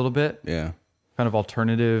vibes a little bit. Yeah. Kind of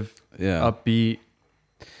alternative, upbeat,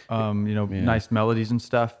 you know, nice melodies and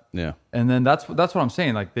stuff. Yeah. And then that's what I'm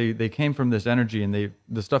saying. Like they came from this energy, and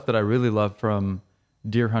the stuff that I really love from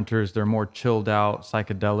Deer Hunters, they're more chilled out,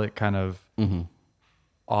 psychedelic, kind of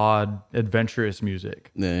odd, adventurous music.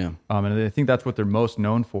 Yeah. And I think that's what they're most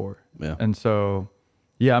known for. Yeah. And so,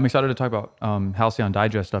 yeah, I'm excited to talk about Halcyon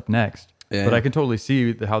Digest up next. Yeah, but I can totally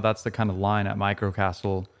see how that's the kind of line at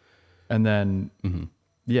Microcastle. And then,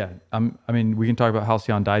 I mean, we can talk about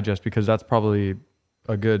Halcyon Digest because that's probably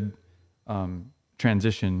a good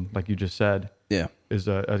transition, like you just said. Yeah. Is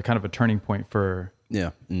a kind of a turning point for...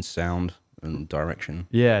 Yeah, in sound and direction.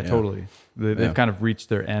 Yeah, totally. They've kind of reached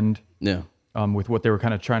their end. Yeah. With what they were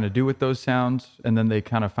kind of trying to do with those sounds, and then they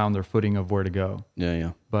kind of found their footing of where to go.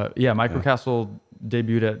 Yeah. But yeah, Microcastle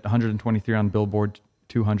debuted at 123 on Billboard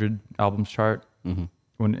 200 albums chart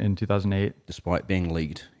in 2008. Despite being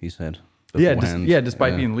leaked, he said.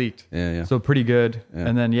 Despite being leaked. Yeah. So pretty good. Yeah.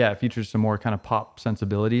 And then it features some more kind of pop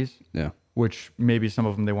sensibilities. Yeah. Which maybe some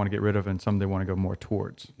of them they want to get rid of, and some they want to go more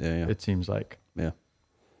towards. Yeah. It seems like. Yeah.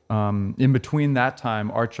 In between that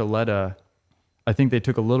time, Archuleta, I think they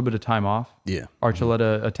took a little bit of time off. Yeah.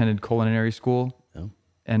 Archuleta attended culinary school. Yeah.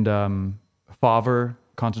 And Favre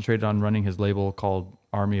concentrated on running his label called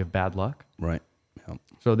Army of Bad Luck. Right. Yeah.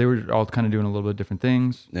 So they were all kind of doing a little bit different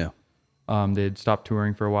things. Yeah. They'd stopped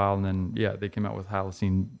touring for a while, and then, they came out with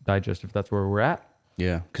Halcyon Digest, if that's where we're at.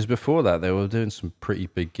 Yeah, because before that, they were doing some pretty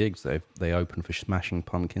big gigs. They opened for Smashing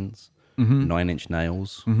Pumpkins, 9 Inch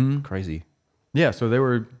Nails. Crazy. Yeah, so they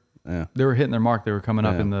were hitting their mark. They were coming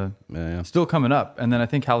up still coming up. And then I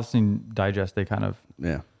think Halcyon Digest, they kind of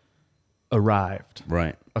arrived.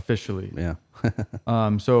 Right. Officially. Yeah.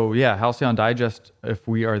 Halcyon Digest, if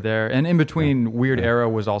we are there. And in between, Weird Era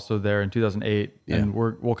was also there in 2008. Yeah. And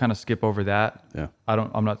we'll kind of skip over that. Yeah.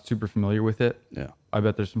 I'm not super familiar with it. Yeah. I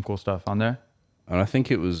bet there's some cool stuff on there. And I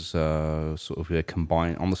think it was sort of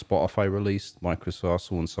combined on the Spotify release,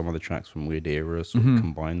 Microcastle and some of the tracks from Weird Era sort of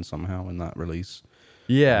combined somehow in that release.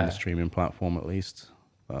 Yeah. On the streaming platform, at least.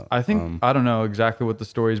 But, I think, I don't know exactly what the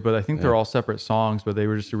story is, but I think they're all separate songs, but they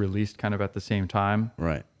were just released kind of at the same time.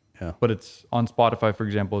 Right. Yeah. But it's on Spotify, for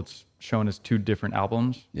example, it's shown as 2 different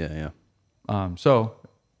albums. Yeah. So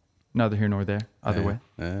neither here nor there, either way.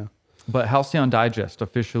 Yeah. But Halcyon Digest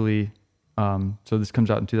officially, so this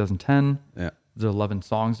comes out in 2010. Yeah. There's 11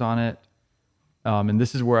 songs on it. And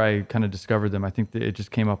this is where I kind of discovered them. I think that it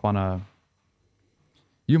just came up on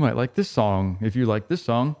you might like this song if you like this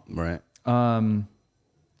song. Right.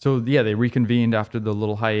 They reconvened after the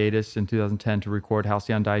little hiatus in 2010 to record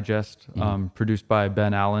Halcyon Digest, produced by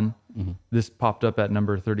Ben Allen. This popped up at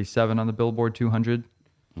number 37 on the Billboard 200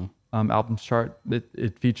 albums chart.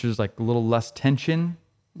 It features like a little less tension.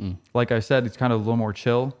 Like I said, it's kind of a little more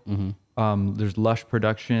chill. There's lush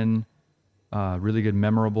production, really good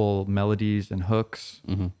memorable melodies and hooks.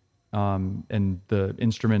 And the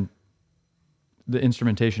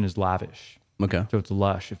instrumentation is lavish. Okay. So it's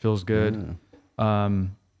lush. It feels good.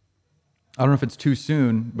 I don't know if it's too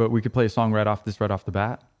soon, but we could play a song right off the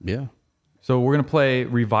bat. Yeah. So we're going to play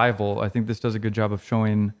Revival. I think this does a good job of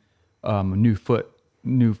showing new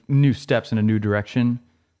steps in a new direction,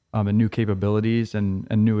 and new capabilities and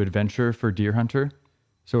new adventure for Deer Hunter.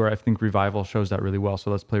 So I think Revival shows that really well. So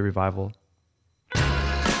let's play Revival.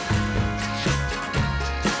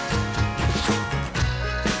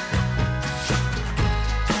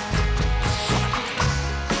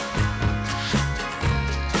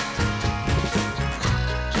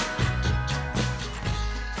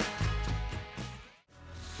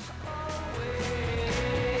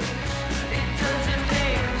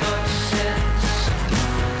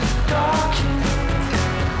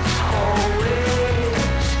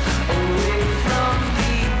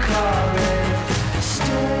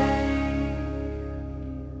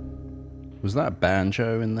 Was that a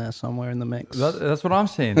banjo in there somewhere in the mix? That's what I'm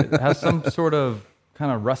saying. It has some sort of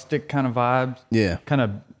kind of rustic kind of vibes. Yeah. Kind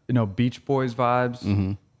of Beach Boys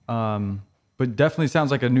vibes. But definitely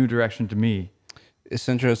sounds like a new direction to me. It's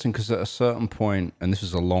interesting because at a certain point, and this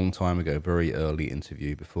was a long time ago, very early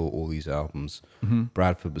interview before all these albums,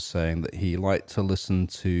 Bradford was saying that he liked to listen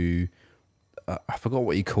to, I forgot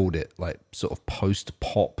what he called it, like sort of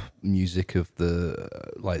post-pop music of the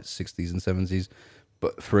like 60s and 70s.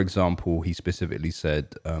 But for example, he specifically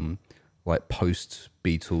said like post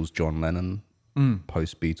Beatles John Lennon,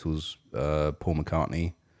 post Beatles Paul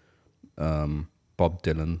McCartney, Bob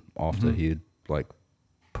Dylan after he had like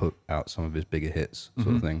put out some of his bigger hits,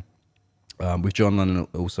 sort of thing. With John Lennon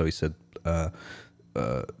also, he said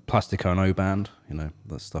Plastic Ono Band, you know,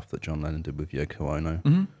 the stuff that John Lennon did with Yoko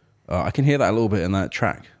Ono. I can hear that a little bit in that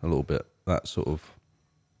track, a little bit, that sort of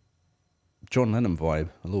John Lennon vibe,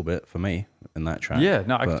 a little bit for me in that track. Yeah,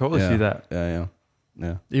 no, I can totally see that. Yeah.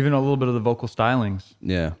 Even a little bit of the vocal stylings.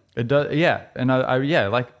 Yeah. It does, yeah. And I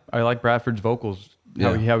like Bradford's vocals,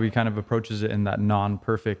 how he kind of approaches it in that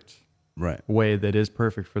non-perfect way that is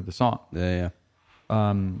perfect for the song.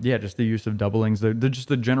 Just the use of doublings, just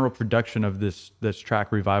the general production of this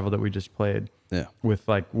track Revival that we just played. Yeah. With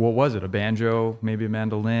like, what was it? A banjo, maybe a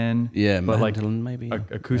mandolin. Yeah, but mandolin maybe.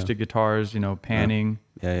 Acoustic guitars, you know, panning.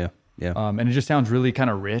 Yeah. And it just sounds really kind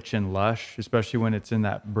of rich and lush, especially when it's in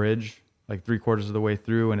that bridge, like 3/4 of the way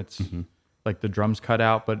through, and it's like the drums cut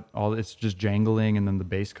out, but it's just jangling, and then the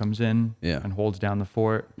bass comes in and holds down the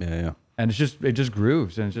fort. Yeah. And it just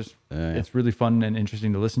grooves, and it's really fun and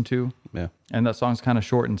interesting to listen to. Yeah. And that song's kind of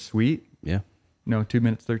short and sweet. Yeah. 2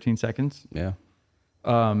 minutes, 13 seconds. Yeah.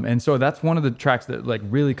 And so that's one of the tracks that like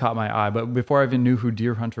really caught my eye. But before I even knew who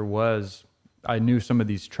Deer Hunter was, I knew some of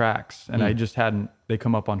these tracks, and I just they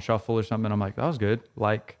come up on shuffle or something. And I'm like, that was good.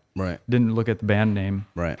 Like, didn't look at the band name.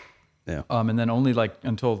 Right. Yeah. And then only like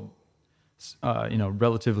until,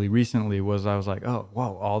 relatively recently I was like, oh,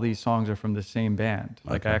 whoa, all these songs are from the same band.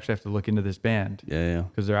 Like I actually have to look into this band. Yeah.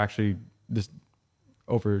 Because they're actually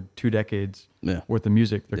over 2 decades worth of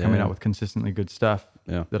music. They're coming out with consistently good stuff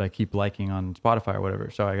that I keep liking on Spotify or whatever.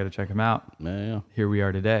 So I got to check them out. Yeah. Here we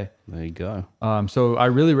are today. There you go. So I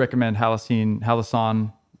really recommend Halcyon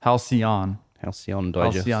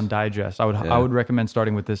Digest. I would recommend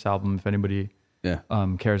starting with this album if anybody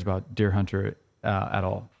cares about Deer Hunter at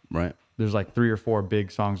all. Right. There's like 3 or 4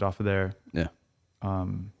 big songs off of there. Yeah.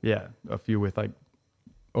 A few with like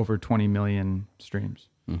over 20 million streams.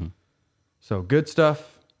 Mm-hmm. So good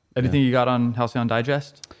stuff. Anything you got on Halcyon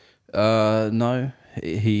Digest? No.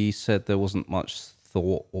 He said there wasn't much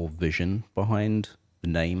thought or vision behind the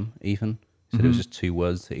name even. He said it was just 2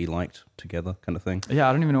 words that he liked together kind of thing. Yeah,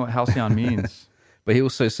 I don't even know what Halcyon means. But he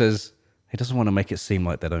also says he doesn't want to make it seem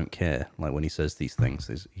like they don't care. Like when he says these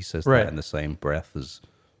things, he says that in the same breath as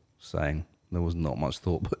saying there was not much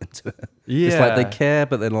thought put into it. Yeah. It's like they care,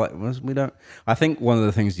 but they're like, we don't. I think one of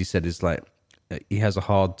the things he said is like, he has a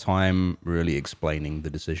hard time really explaining the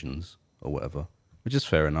decisions or whatever, which is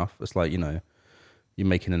fair enough. It's like, you're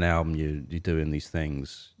making an album, you're doing these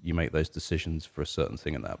things, you make those decisions for a certain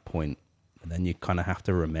thing at that point, and then you kind of have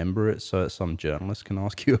to remember it so that some journalist can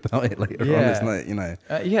ask you about it later on. It's like,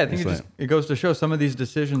 I think it goes to show some of these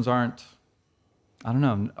decisions aren't, I don't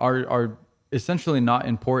know, are essentially not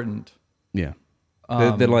important. Yeah.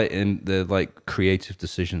 They're like creative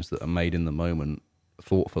decisions that are made in the moment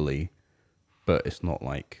thoughtfully, but it's not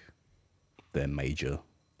like they're major.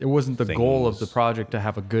 It wasn't the goal of the project to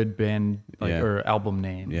have a good band or album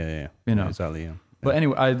name. Yeah. Exactly. Yeah. But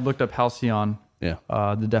anyway, I looked up Halcyon. Yeah.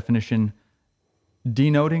 The definition: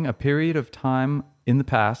 denoting a period of time in the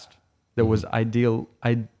past that was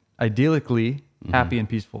idyllically happy and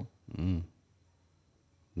peaceful.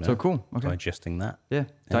 So cool. Okay. Digesting that. Yeah.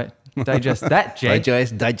 Digest that, Jay.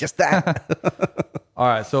 Digest that. All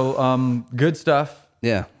right. So good stuff.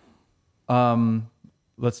 Yeah.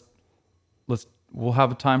 We'll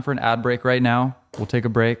have a time for an ad break right now. We'll take a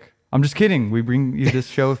break. I'm just kidding. We bring you this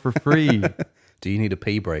show for free. Do you need a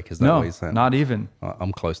pee break? Is that what you're saying? Not even.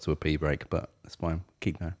 I'm close to a pee break, but it's fine.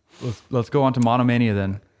 Keep going. Let's go on to Monomania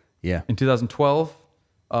then. Yeah. In 2012,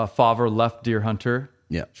 Favre left Deer Hunter.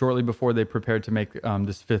 Yeah. Shortly before they prepared to make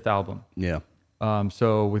this 5th album. Yeah.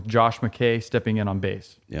 So with Josh McKay stepping in on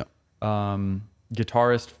bass. Yeah.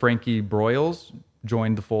 Guitarist Frankie Broyles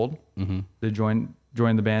joined the fold. Mm-hmm. They joined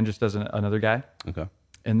the band just as another guy. Okay.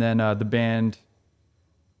 And then the band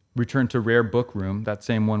returned to Rare Book Room, that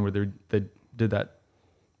same one where they did that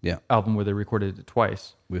album where they recorded it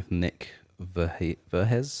twice. With Nick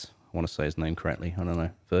Verhez. I want to say his name correctly. I don't know.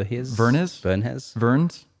 Verhez?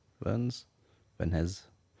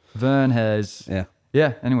 Vernes. Yeah.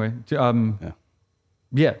 Yeah, anyway.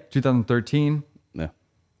 2013. Yeah.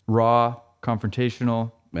 Raw,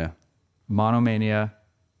 Confrontational. Yeah. Monomania.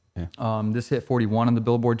 Yeah. This hit 41 on the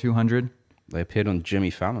Billboard 200. They appeared on Jimmy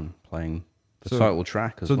Fallon playing the title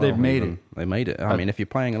track as well. So they've made it. They made it. I mean, if you're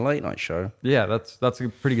playing a late night show. Yeah, that's a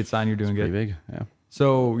pretty good sign you're doing good. Pretty big, yeah.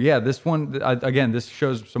 So, this one, again, this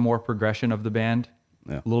shows some more progression of the band.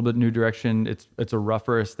 A little bit new direction. It's a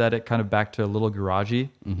rougher aesthetic, kind of back to a little garagey.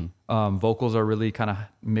 Vocals are really kind of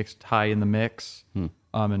mixed high in the mix,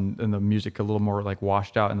 and the music a little more like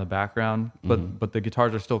washed out in the background. But the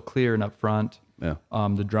guitars are still clear and up front. Yeah.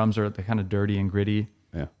 The drums are kind of dirty and gritty.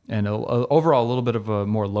 Yeah. And overall, a little bit of a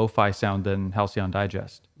more lo-fi sound than Halcyon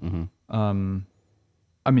Digest.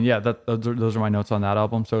 I mean, yeah, those are my notes on that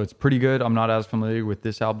album. So it's pretty good. I'm not as familiar with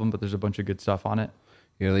this album, but there's a bunch of good stuff on it.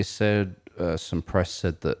 Yeah, they said, some press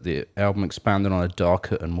said that the album expanded on a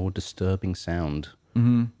darker and more disturbing sound,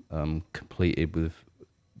 completed with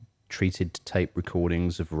treated tape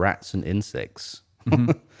recordings of rats and insects,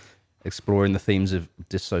 exploring the themes of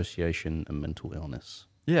dissociation and mental illness.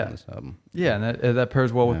 Yeah, yeah, and that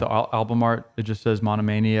pairs well with the album art. It just says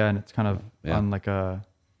Monomania, and it's kind of on like a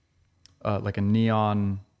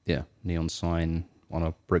neon. Yeah, neon sign on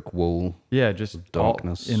a brick wall. Yeah, just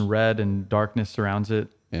darkness in red, and darkness surrounds it.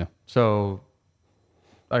 Yeah. So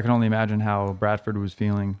I can only imagine how Bradford was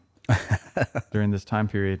feeling during this time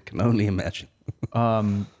period. Can only imagine.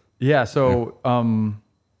 Yeah. So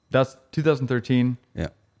that's 2013. Yeah.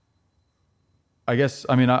 I guess,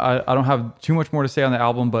 I mean, I don't have too much more to say on the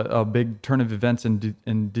album, but a big turn of events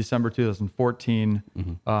in December 2014,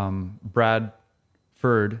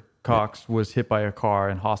 Bradford Cox was hit by a car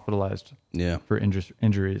and hospitalized for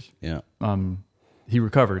injuries. Yeah. He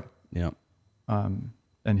recovered. Yeah. And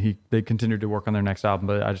they continued to work on their next album,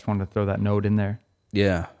 but I just wanted to throw that note in there.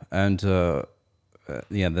 Yeah. And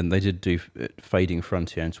then they did do Fading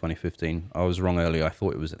Frontier in 2015. I was wrong earlier. I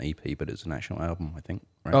thought it was an EP, but it's an actual album, I think.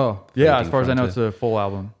 Right? Oh, yeah. Fading As far as I know, Frontier. it's a full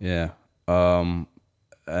album. Yeah. And,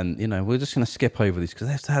 we're just going to skip over these because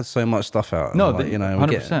they've had so much stuff out. No, like,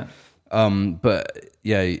 100%. But,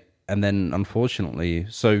 yeah. And then, unfortunately,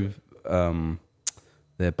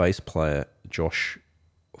 their bass player, Josh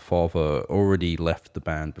Farver, already left the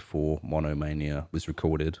band before Monomania was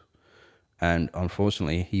recorded. And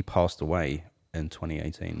unfortunately, he passed away in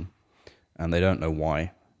 2018. And they don't know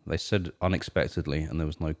why. They said unexpectedly, and there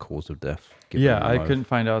was no cause of death. Yeah, I couldn't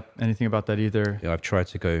find out anything about that either. Yeah, I've tried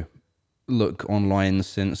to go look online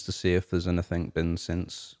since to see if there's anything been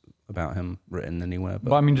since about him written anywhere.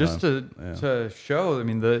 But I mean, just to show, I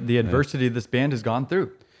mean, the adversity this band has gone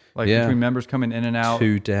through. Like between members coming in and out.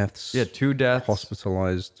 2 deaths. Yeah, 2 deaths.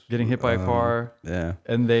 Hospitalized. Getting hit by a car. Yeah.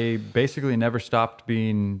 And they basically never stopped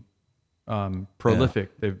being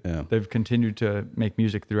prolific. They've continued to make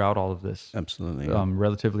music throughout all of this. Absolutely.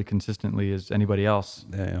 Relatively consistently as anybody else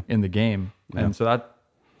in the game. Yeah. And so that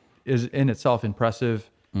is in itself impressive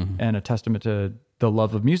and a testament to the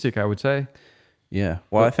love of music, I would say. Yeah.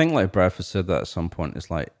 Well, I think like Bradford said that at some point.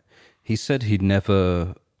 It's like, he said he'd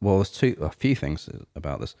never, well, there's a few things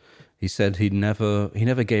about this. He said he never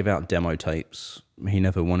gave out demo tapes. He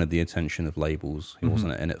never wanted the attention of labels. He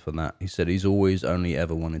wasn't in it for that. He said he's always only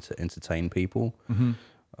ever wanted to entertain people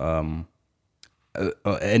at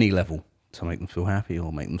any level, to make them feel happy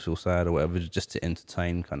or make them feel sad or whatever, just to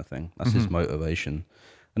entertain kind of thing. That's his motivation.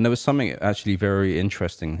 And there was something actually very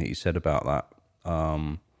interesting that he said about that,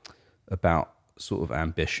 about sort of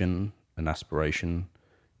ambition and aspiration.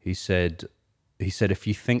 He said, if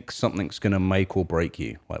you think something's going to make or break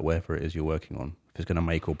you, like whatever it is you're working on, if it's going to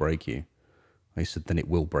make or break you, he said, then it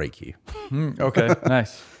will break you. Okay,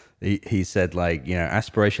 nice. He said, like,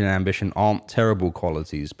 aspiration and ambition aren't terrible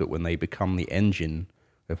qualities, but when they become the engine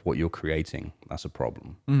of what you're creating, that's a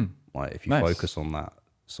problem. Like, if you focus on that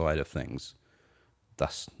side of things,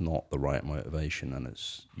 that's not the right motivation, and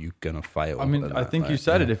you're gonna fail. I mean, I think you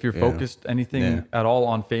said it. If you're focused anything at all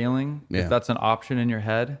on failing, if that's an option in your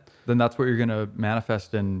head, then that's what you're gonna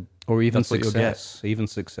manifest in. Or even success,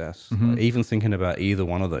 even thinking about either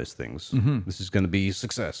one of those things. This is going to be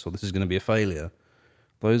success, or this is going to be a failure.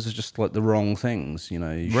 Those are just like the wrong things. You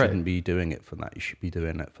shouldn't be doing it for that. You should be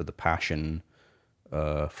doing it for the passion,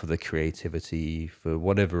 for the creativity, for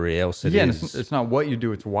whatever else it is. Yeah, it's not what you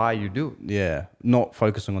do, it's why you do it. Yeah, not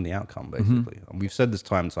focusing on the outcome, basically. And we've said this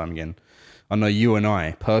time and time again. I know you and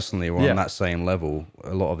I personally are on that same level.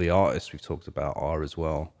 A lot of the artists we've talked about are as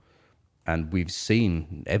well. And we've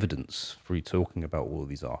seen evidence through talking about all of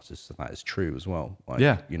these artists that is true as well. Like,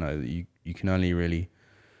 you can only really...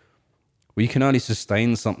 Well, you can only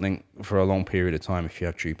sustain something for a long period of time if you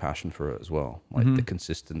have true passion for it as well. Like the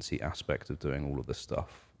consistency aspect of doing all of this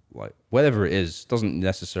stuff. Like, whatever it is, doesn't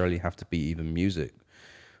necessarily have to be even music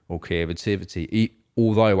or creativity.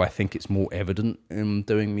 Although I think it's more evident in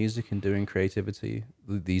doing music and doing creativity,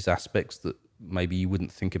 these aspects that maybe you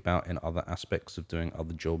wouldn't think about in other aspects of doing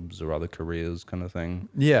other jobs or other careers kind of thing.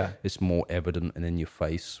 Yeah. It's more evident and in your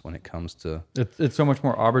face when it comes to... It's so much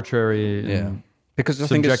more arbitrary. Yeah. because I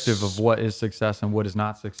think subjective of what is success and what is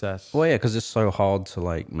not success. Well, yeah, because it's so hard to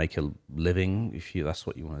like make a living if that's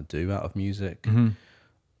what you want to do out of music.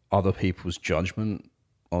 Other people's judgment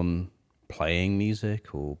on playing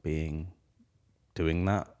music or doing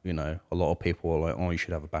that, a lot of people are like, oh, you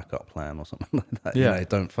should have a backup plan or something like that. Yeah.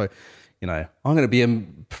 I'm going to be a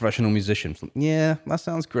professional musician. Yeah, that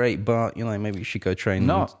sounds great, but maybe you should go train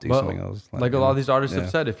and do something else. Like a lot of these artists have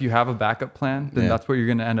said, if you have a backup plan, then that's what you're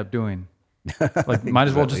going to end up doing. Like, might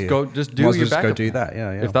as well just go, just do your backup. Go do that.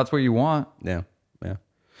 Yeah. If that's what you want. Yeah.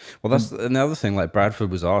 Well, that's another thing. Like Bradford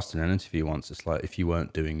was asked in an interview once. It's like, if you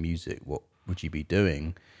weren't doing music, what would you be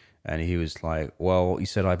doing? And he was like, well, he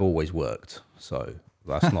said, I've always worked, so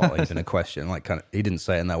that's not even a question. Like, he didn't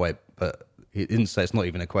say it in that way, but he didn't say it's not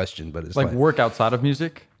even a question. But it's like work outside of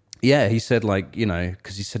music. Yeah, he said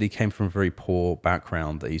because he said he came from a very poor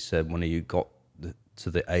background. That he said when he got to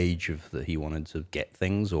the age of that he wanted to get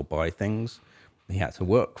things or buy things, he had to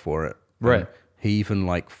work for it. Right. And he even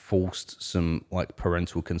forced some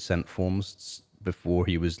parental consent forms before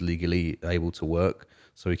he was legally able to work,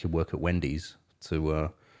 so he could work at Wendy's.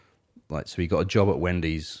 So he got a job at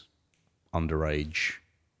Wendy's, underage.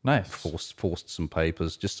 Nice. Forced some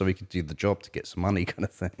papers just so he could do the job to get some money, kind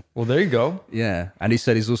of thing. Well, there you go. Yeah, and he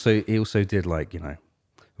said he also did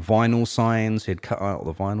vinyl signs. He'd cut out all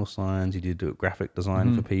the vinyl signs. He did do graphic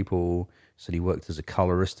design for people. He said he worked as a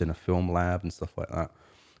colorist in a film lab and stuff like that.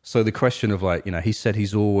 So the question of he said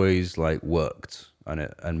he's always worked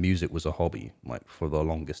and music was a hobby for the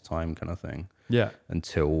longest time, kind of thing. Yeah.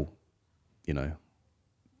 Until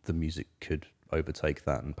the music could overtake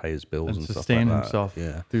that and pay his bills and stuff like that. Sustain himself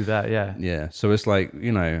through that. Yeah. Yeah. So it's I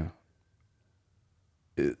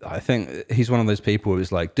think he's one of those people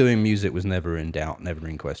who's doing music was never in doubt, never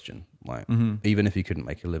in question. Even if he couldn't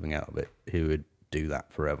make a living out of it, he would do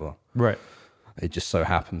that forever. Right. It just so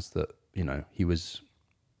happens that, he was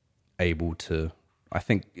able to, I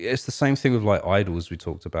think it's the same thing with Idols we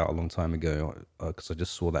talked about a long time ago, because I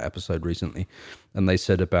just saw that episode recently, and they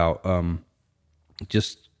said about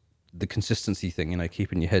just the consistency thing,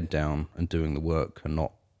 keeping your head down and doing the work and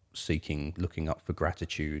not looking up for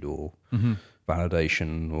gratitude or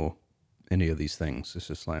validation or any of these things. It's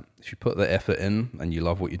just if you put the effort in and you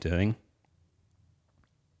love what you're doing,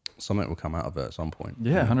 something will come out of it at some point.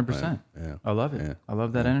 Yeah, 100%. Yeah. I love it. Yeah. I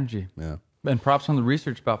love that energy. Yeah. And props on the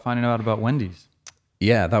research about finding out about Wendy's.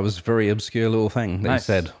 Yeah, that was a very obscure little thing that Nice. he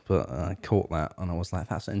said, but I caught that and I was like,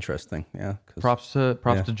 that's interesting. Yeah. Props to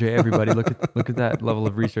Jay, everybody. Look at that level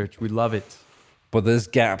of research. We love it. But there's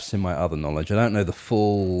gaps in my other knowledge. I don't know the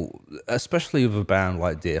full, especially with a band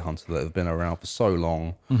like Deer Hunter that have been around for so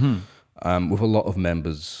long, with a lot of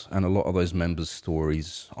members, and a lot of those members'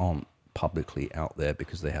 stories aren't publicly out there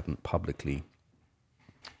because they haven't publicly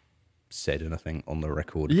said anything on the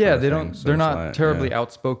record. Yeah, they don't. So they're not terribly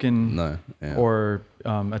outspoken. No, or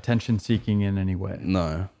attention seeking in any way.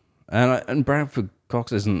 No, and Bradford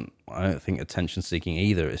Cox isn't, I don't think, attention seeking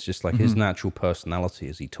either. It's just his natural personality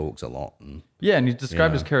as he talks a lot. And he's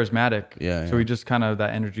described as charismatic. Yeah. So he just kind of,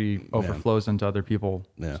 that energy overflows into other people.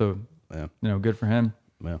 Yeah. So, good for him.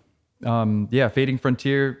 Yeah. Fading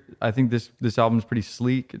Frontier. I think this album is pretty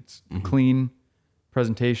sleek. It's clean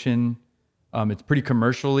presentation. It's pretty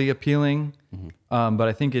commercially appealing, but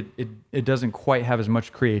I think it doesn't quite have as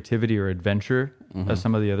much creativity or adventure as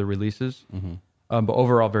some of the other releases. But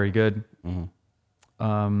overall, very good.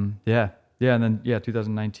 And then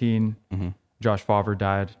 2019, Josh Favre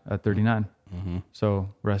died at 39. So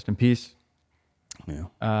rest in peace. Yeah.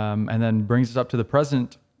 And then brings us up to the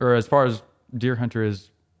present, or as far as Deer Hunter is,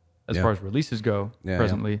 as far as releases go,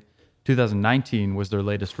 presently, 2019 was their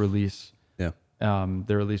latest release. Yeah.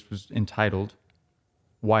 Their release was entitled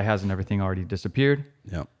 "Why Hasn't Everything Already Disappeared?"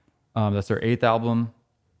 Yeah. That's their 8th album.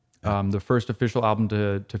 The first official album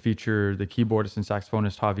to feature the keyboardist and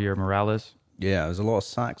saxophonist Javier Morales. Yeah, there's a lot of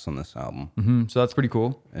sax on this album. So that's pretty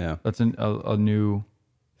cool. Yeah. That's a new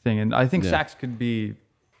thing. And I think sax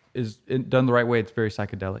is done the right way. It's very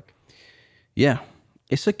psychedelic. Yeah.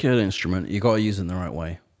 It's a good instrument. You got to use it in the right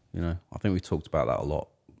way. I think we talked about that a lot.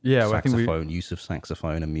 Yeah, saxophone, use of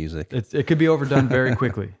saxophone in music. It could be overdone very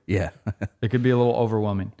quickly. Yeah. It could be a little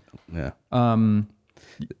overwhelming. Yeah.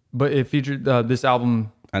 But it featured this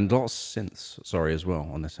album. And lots of synths, as well,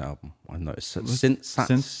 on this album. I noticed sax and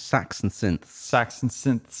synths. Sax and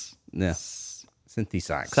synths. Yeah. Synthy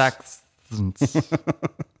sax.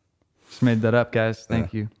 Just made that up, guys.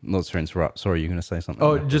 Thank you. Not to interrupt. Sorry, you're going to say something.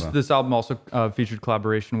 Oh, just this album also featured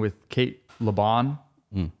collaboration with Kate LeBon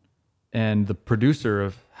and the producer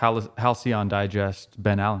of Halcyon Digest,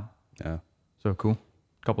 Ben Allen. Yeah. So cool.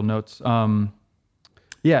 Couple notes. I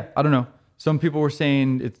don't know. Some people were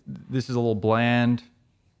saying this is a little bland.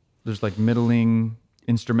 There's like middling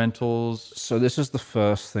instrumentals. So this is the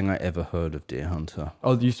first thing I ever heard of Deer Hunter.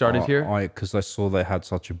 Oh, you started here? Because I saw they had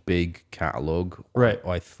such a big catalog. Right.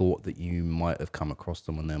 I thought that you might have come across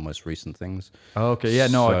them on their most recent things. Oh, okay. Yeah,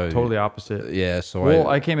 no, totally opposite. Yeah, so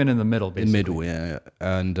I came in the middle, basically. In the middle, yeah.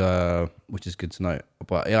 And which is good to know.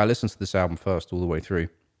 But yeah, I listened to this album first all the way through.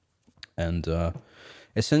 And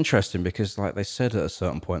it's interesting because like they said at a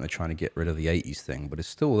certain point they're trying to get rid of the 80s thing, but it's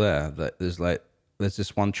still there. That there's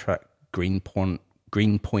this one track, Greenpoint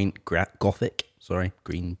Gothic. Sorry,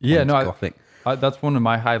 Greenpoint Gothic. That's one of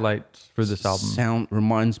my highlights for this album.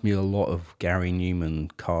 Reminds me a lot of Gary Newman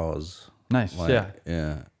Cars. Nice, yeah.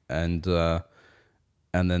 And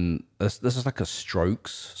then this is like a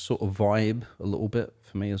Strokes sort of vibe a little bit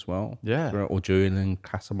for me as well. Yeah. Or Julian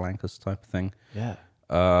Casablancas type of thing. Yeah.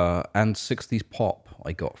 And 60s pop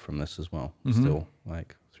I got from this as well. Still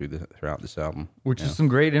like throughout this album, which is some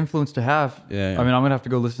great influence to have. Yeah. I mean, I'm gonna have to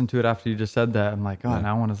go listen to it after you just said that. I'm like, now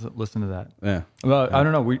I want to listen to that. Yeah. Well, I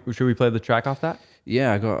don't know. Should we play the track off that?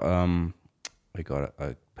 Yeah, I picked out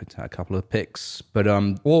a couple of picks, but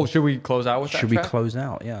well, should we close out with that? Should we close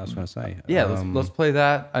out? Yeah, I was gonna say. Yeah, let's play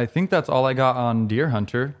that. I think that's all I got on Deer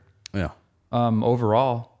Hunter. Yeah.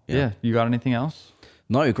 Overall, yeah. You got anything else?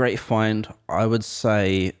 No, great find. I would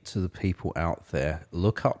say to the people out there,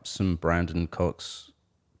 look up some Bradford.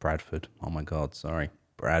 Oh my God, sorry.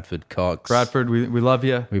 Bradford Cox. Bradford, we love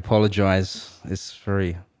you. We apologize. It's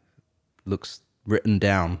looks written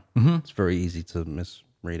down. It's very easy to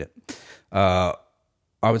misread it. I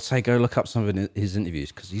would say go look up some of his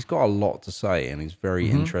interviews because he's got a lot to say and he's a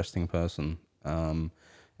very interesting person.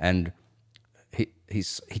 And he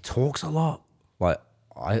talks a lot. Like,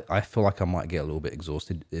 I feel like I might get a little bit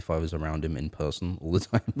exhausted if I was around him in person all the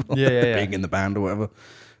time. Being in the band or whatever.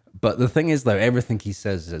 But the thing is, though, everything he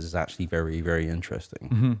says is actually very, very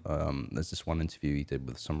interesting. There's this one interview he did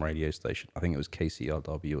with some radio station. I think it was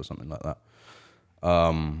KCRW or something like that.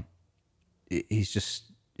 He's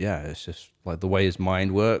just, it's just like the way his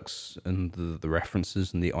mind works and the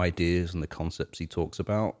references and the ideas and the concepts he talks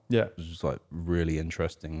about. Yeah. It's just like really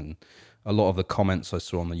interesting. And a lot of the comments I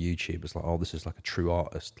saw on the YouTube is like, oh, this is like a true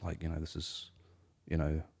artist. Like, this is,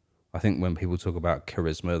 I think when people talk about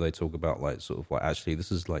charisma, they talk about like sort of like actually this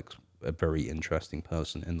is like a very interesting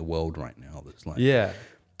person in the world right now that's like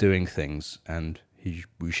doing things, and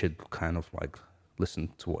we should kind of like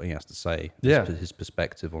listen to what he has to say, his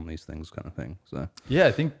perspective on these things, kind of thing. So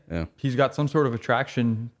I think he's got some sort of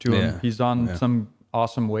attraction to him. He's on some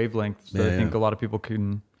awesome wavelength, so I think a lot of people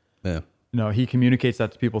can. He communicates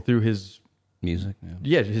that to people through his music.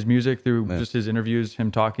 His music, through just his interviews, him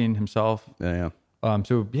talking himself.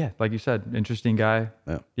 So like you said, interesting guy.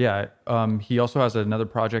 He also has another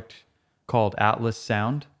project called Atlas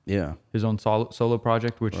Sound. His own solo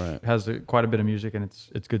project, which has quite a bit of music and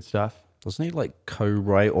it's good stuff. Doesn't he like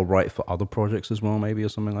co-write or write for other projects as well, maybe, or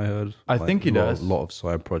something I heard? I think he does. A lot of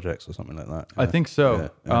side projects or something like that. I think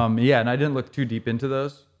so. And I didn't look too deep into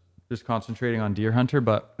those, just concentrating on Deer Hunter,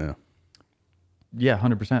 but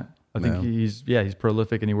 100%. I think he's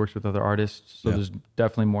prolific and he works with other artists. So there's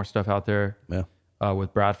definitely more stuff out there.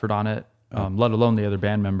 With Bradford on it, let alone the other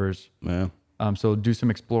band members. So do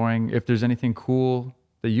some exploring. If there's anything cool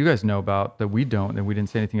that you guys know about that we don't, and we didn't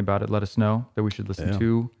say anything about it, let us know that we should listen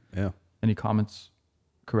to. Any comments,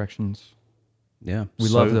 corrections? We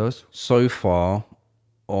love those. So far,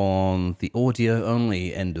 on the audio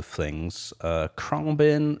only end of things,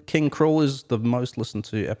 King Cruel is the most listened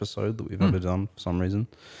to episode that we've ever done for some reason.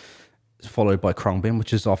 It's followed by Krungbin,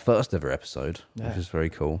 which is our first ever episode, which is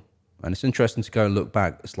very cool. And it's interesting to go and look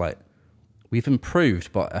back. It's like we've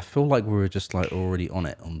improved, but I feel like we were just like already on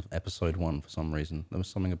it on episode 1 for some reason. There was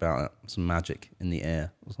something about it, some magic in the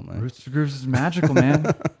air or something. Roots to Grooves is magical, man.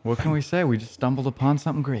 What can we say? We just stumbled upon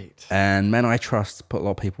something great. And Men I Trust, but a lot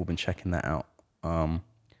of people have been checking that out.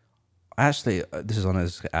 Actually, this is on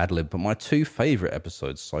as ad lib, but my 2 favorite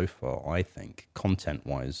episodes so far, I think, content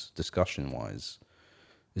wise, discussion wise,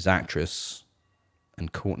 is Actress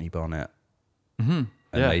and Courtney Barnett.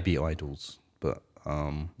 And maybe Idols, but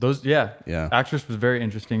those Actress was very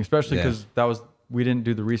interesting, especially because we didn't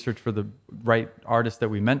do the research for the right artist that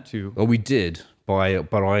we meant to. Well, we did, but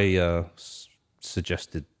I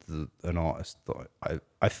suggested an artist that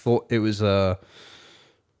I thought it was I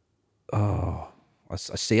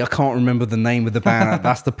see. I can't remember the name of the band.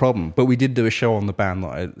 That's the problem. But we did do a show on the band,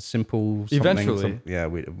 like Simple. Eventually,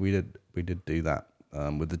 we did do that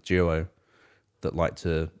with the duo that like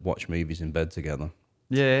to watch movies in bed together.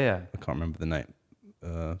 I can't remember the name.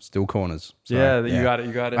 Still Corners. Sorry. You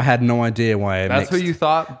got it. I had no idea why. That's who you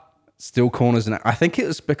thought. Still Corners, and I think it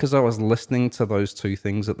was because I was listening to those two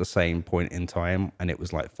things at the same point in time, and it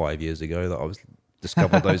was like 5 years ago that I was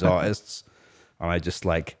discovered those artists, and I just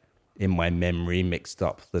like in my memory mixed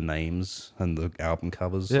up the names and the album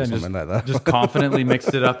covers or something like that. Just confidently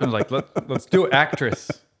mixed it up and like let's do Actress.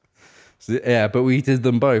 So, yeah, but we did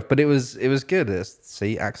them both, but it was good.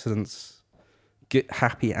 See, accidents,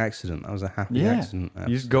 happy accident. That was a happy accident.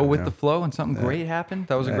 You just go with the flow, and something great happened.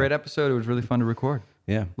 That was a great episode. It was really fun to record.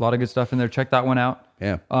 Yeah. A lot of good stuff in there. Check that one out.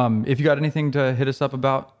 Yeah. If you got anything to hit us up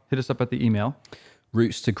about, hit us up at the email.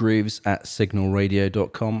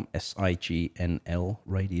 rootstogrooves@signalradio.com, SIGNL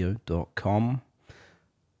radio.com.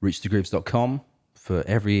 rootstogrooves.com for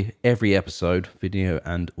every episode, video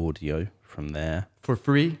and audio from there. For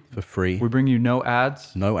free. We bring you no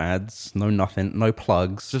ads. No ads, no nothing, no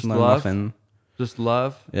plugs, just no love. nothing. Just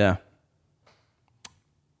love. Yeah.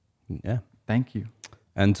 Yeah. Thank you.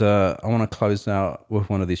 And I want to close out with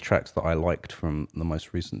one of these tracks that I liked from the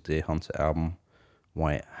most recent Deer Hunter album,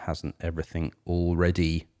 Why Hasn't Everything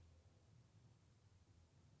Already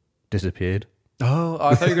Disappeared? Oh,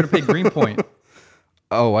 I thought you were going to play Greenpoint.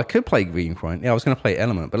 Oh, I could play Greenpoint. Yeah, I was going to play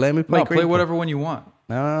Element, but let me play Greenpoint. Play whatever one you want.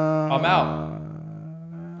 I'm out.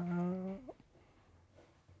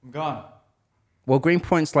 I'm gone. Well,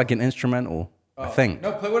 Greenpoint's like an instrumental, I think.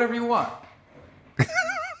 No, play whatever you want.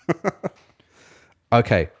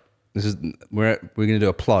 Okay, we're going to do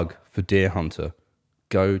a plug for Deer Hunter.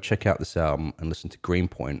 Go check out this album and listen to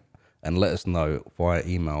Greenpoint, and let us know via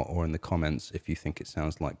email or in the comments if you think it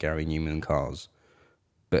sounds like Gary Newman and Cars.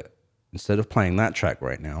 But instead of playing that track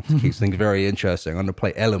right now, to keep things very interesting, I'm going to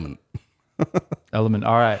play Element. Element.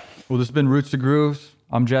 All right. Well, this has been Roots to Grooves.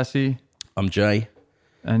 I'm Jesse. I'm Jay.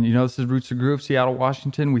 And this is Roots to Grooves, Seattle,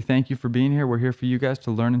 Washington. We thank you for being here. We're here for you guys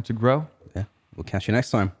to learn and to grow. Yeah. We'll catch you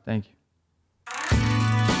next time. Thank you.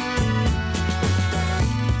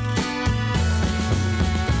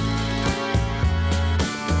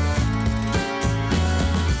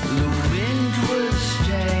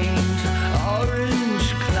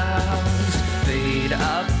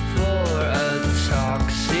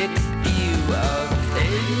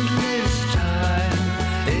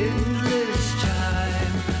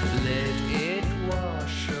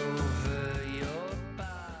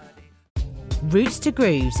 Roots to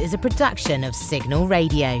Grooves is a production of Signal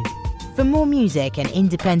Radio. For more music and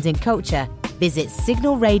independent culture, visit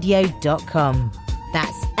signalradio.com.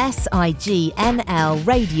 That's SIGNL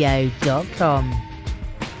radio.com.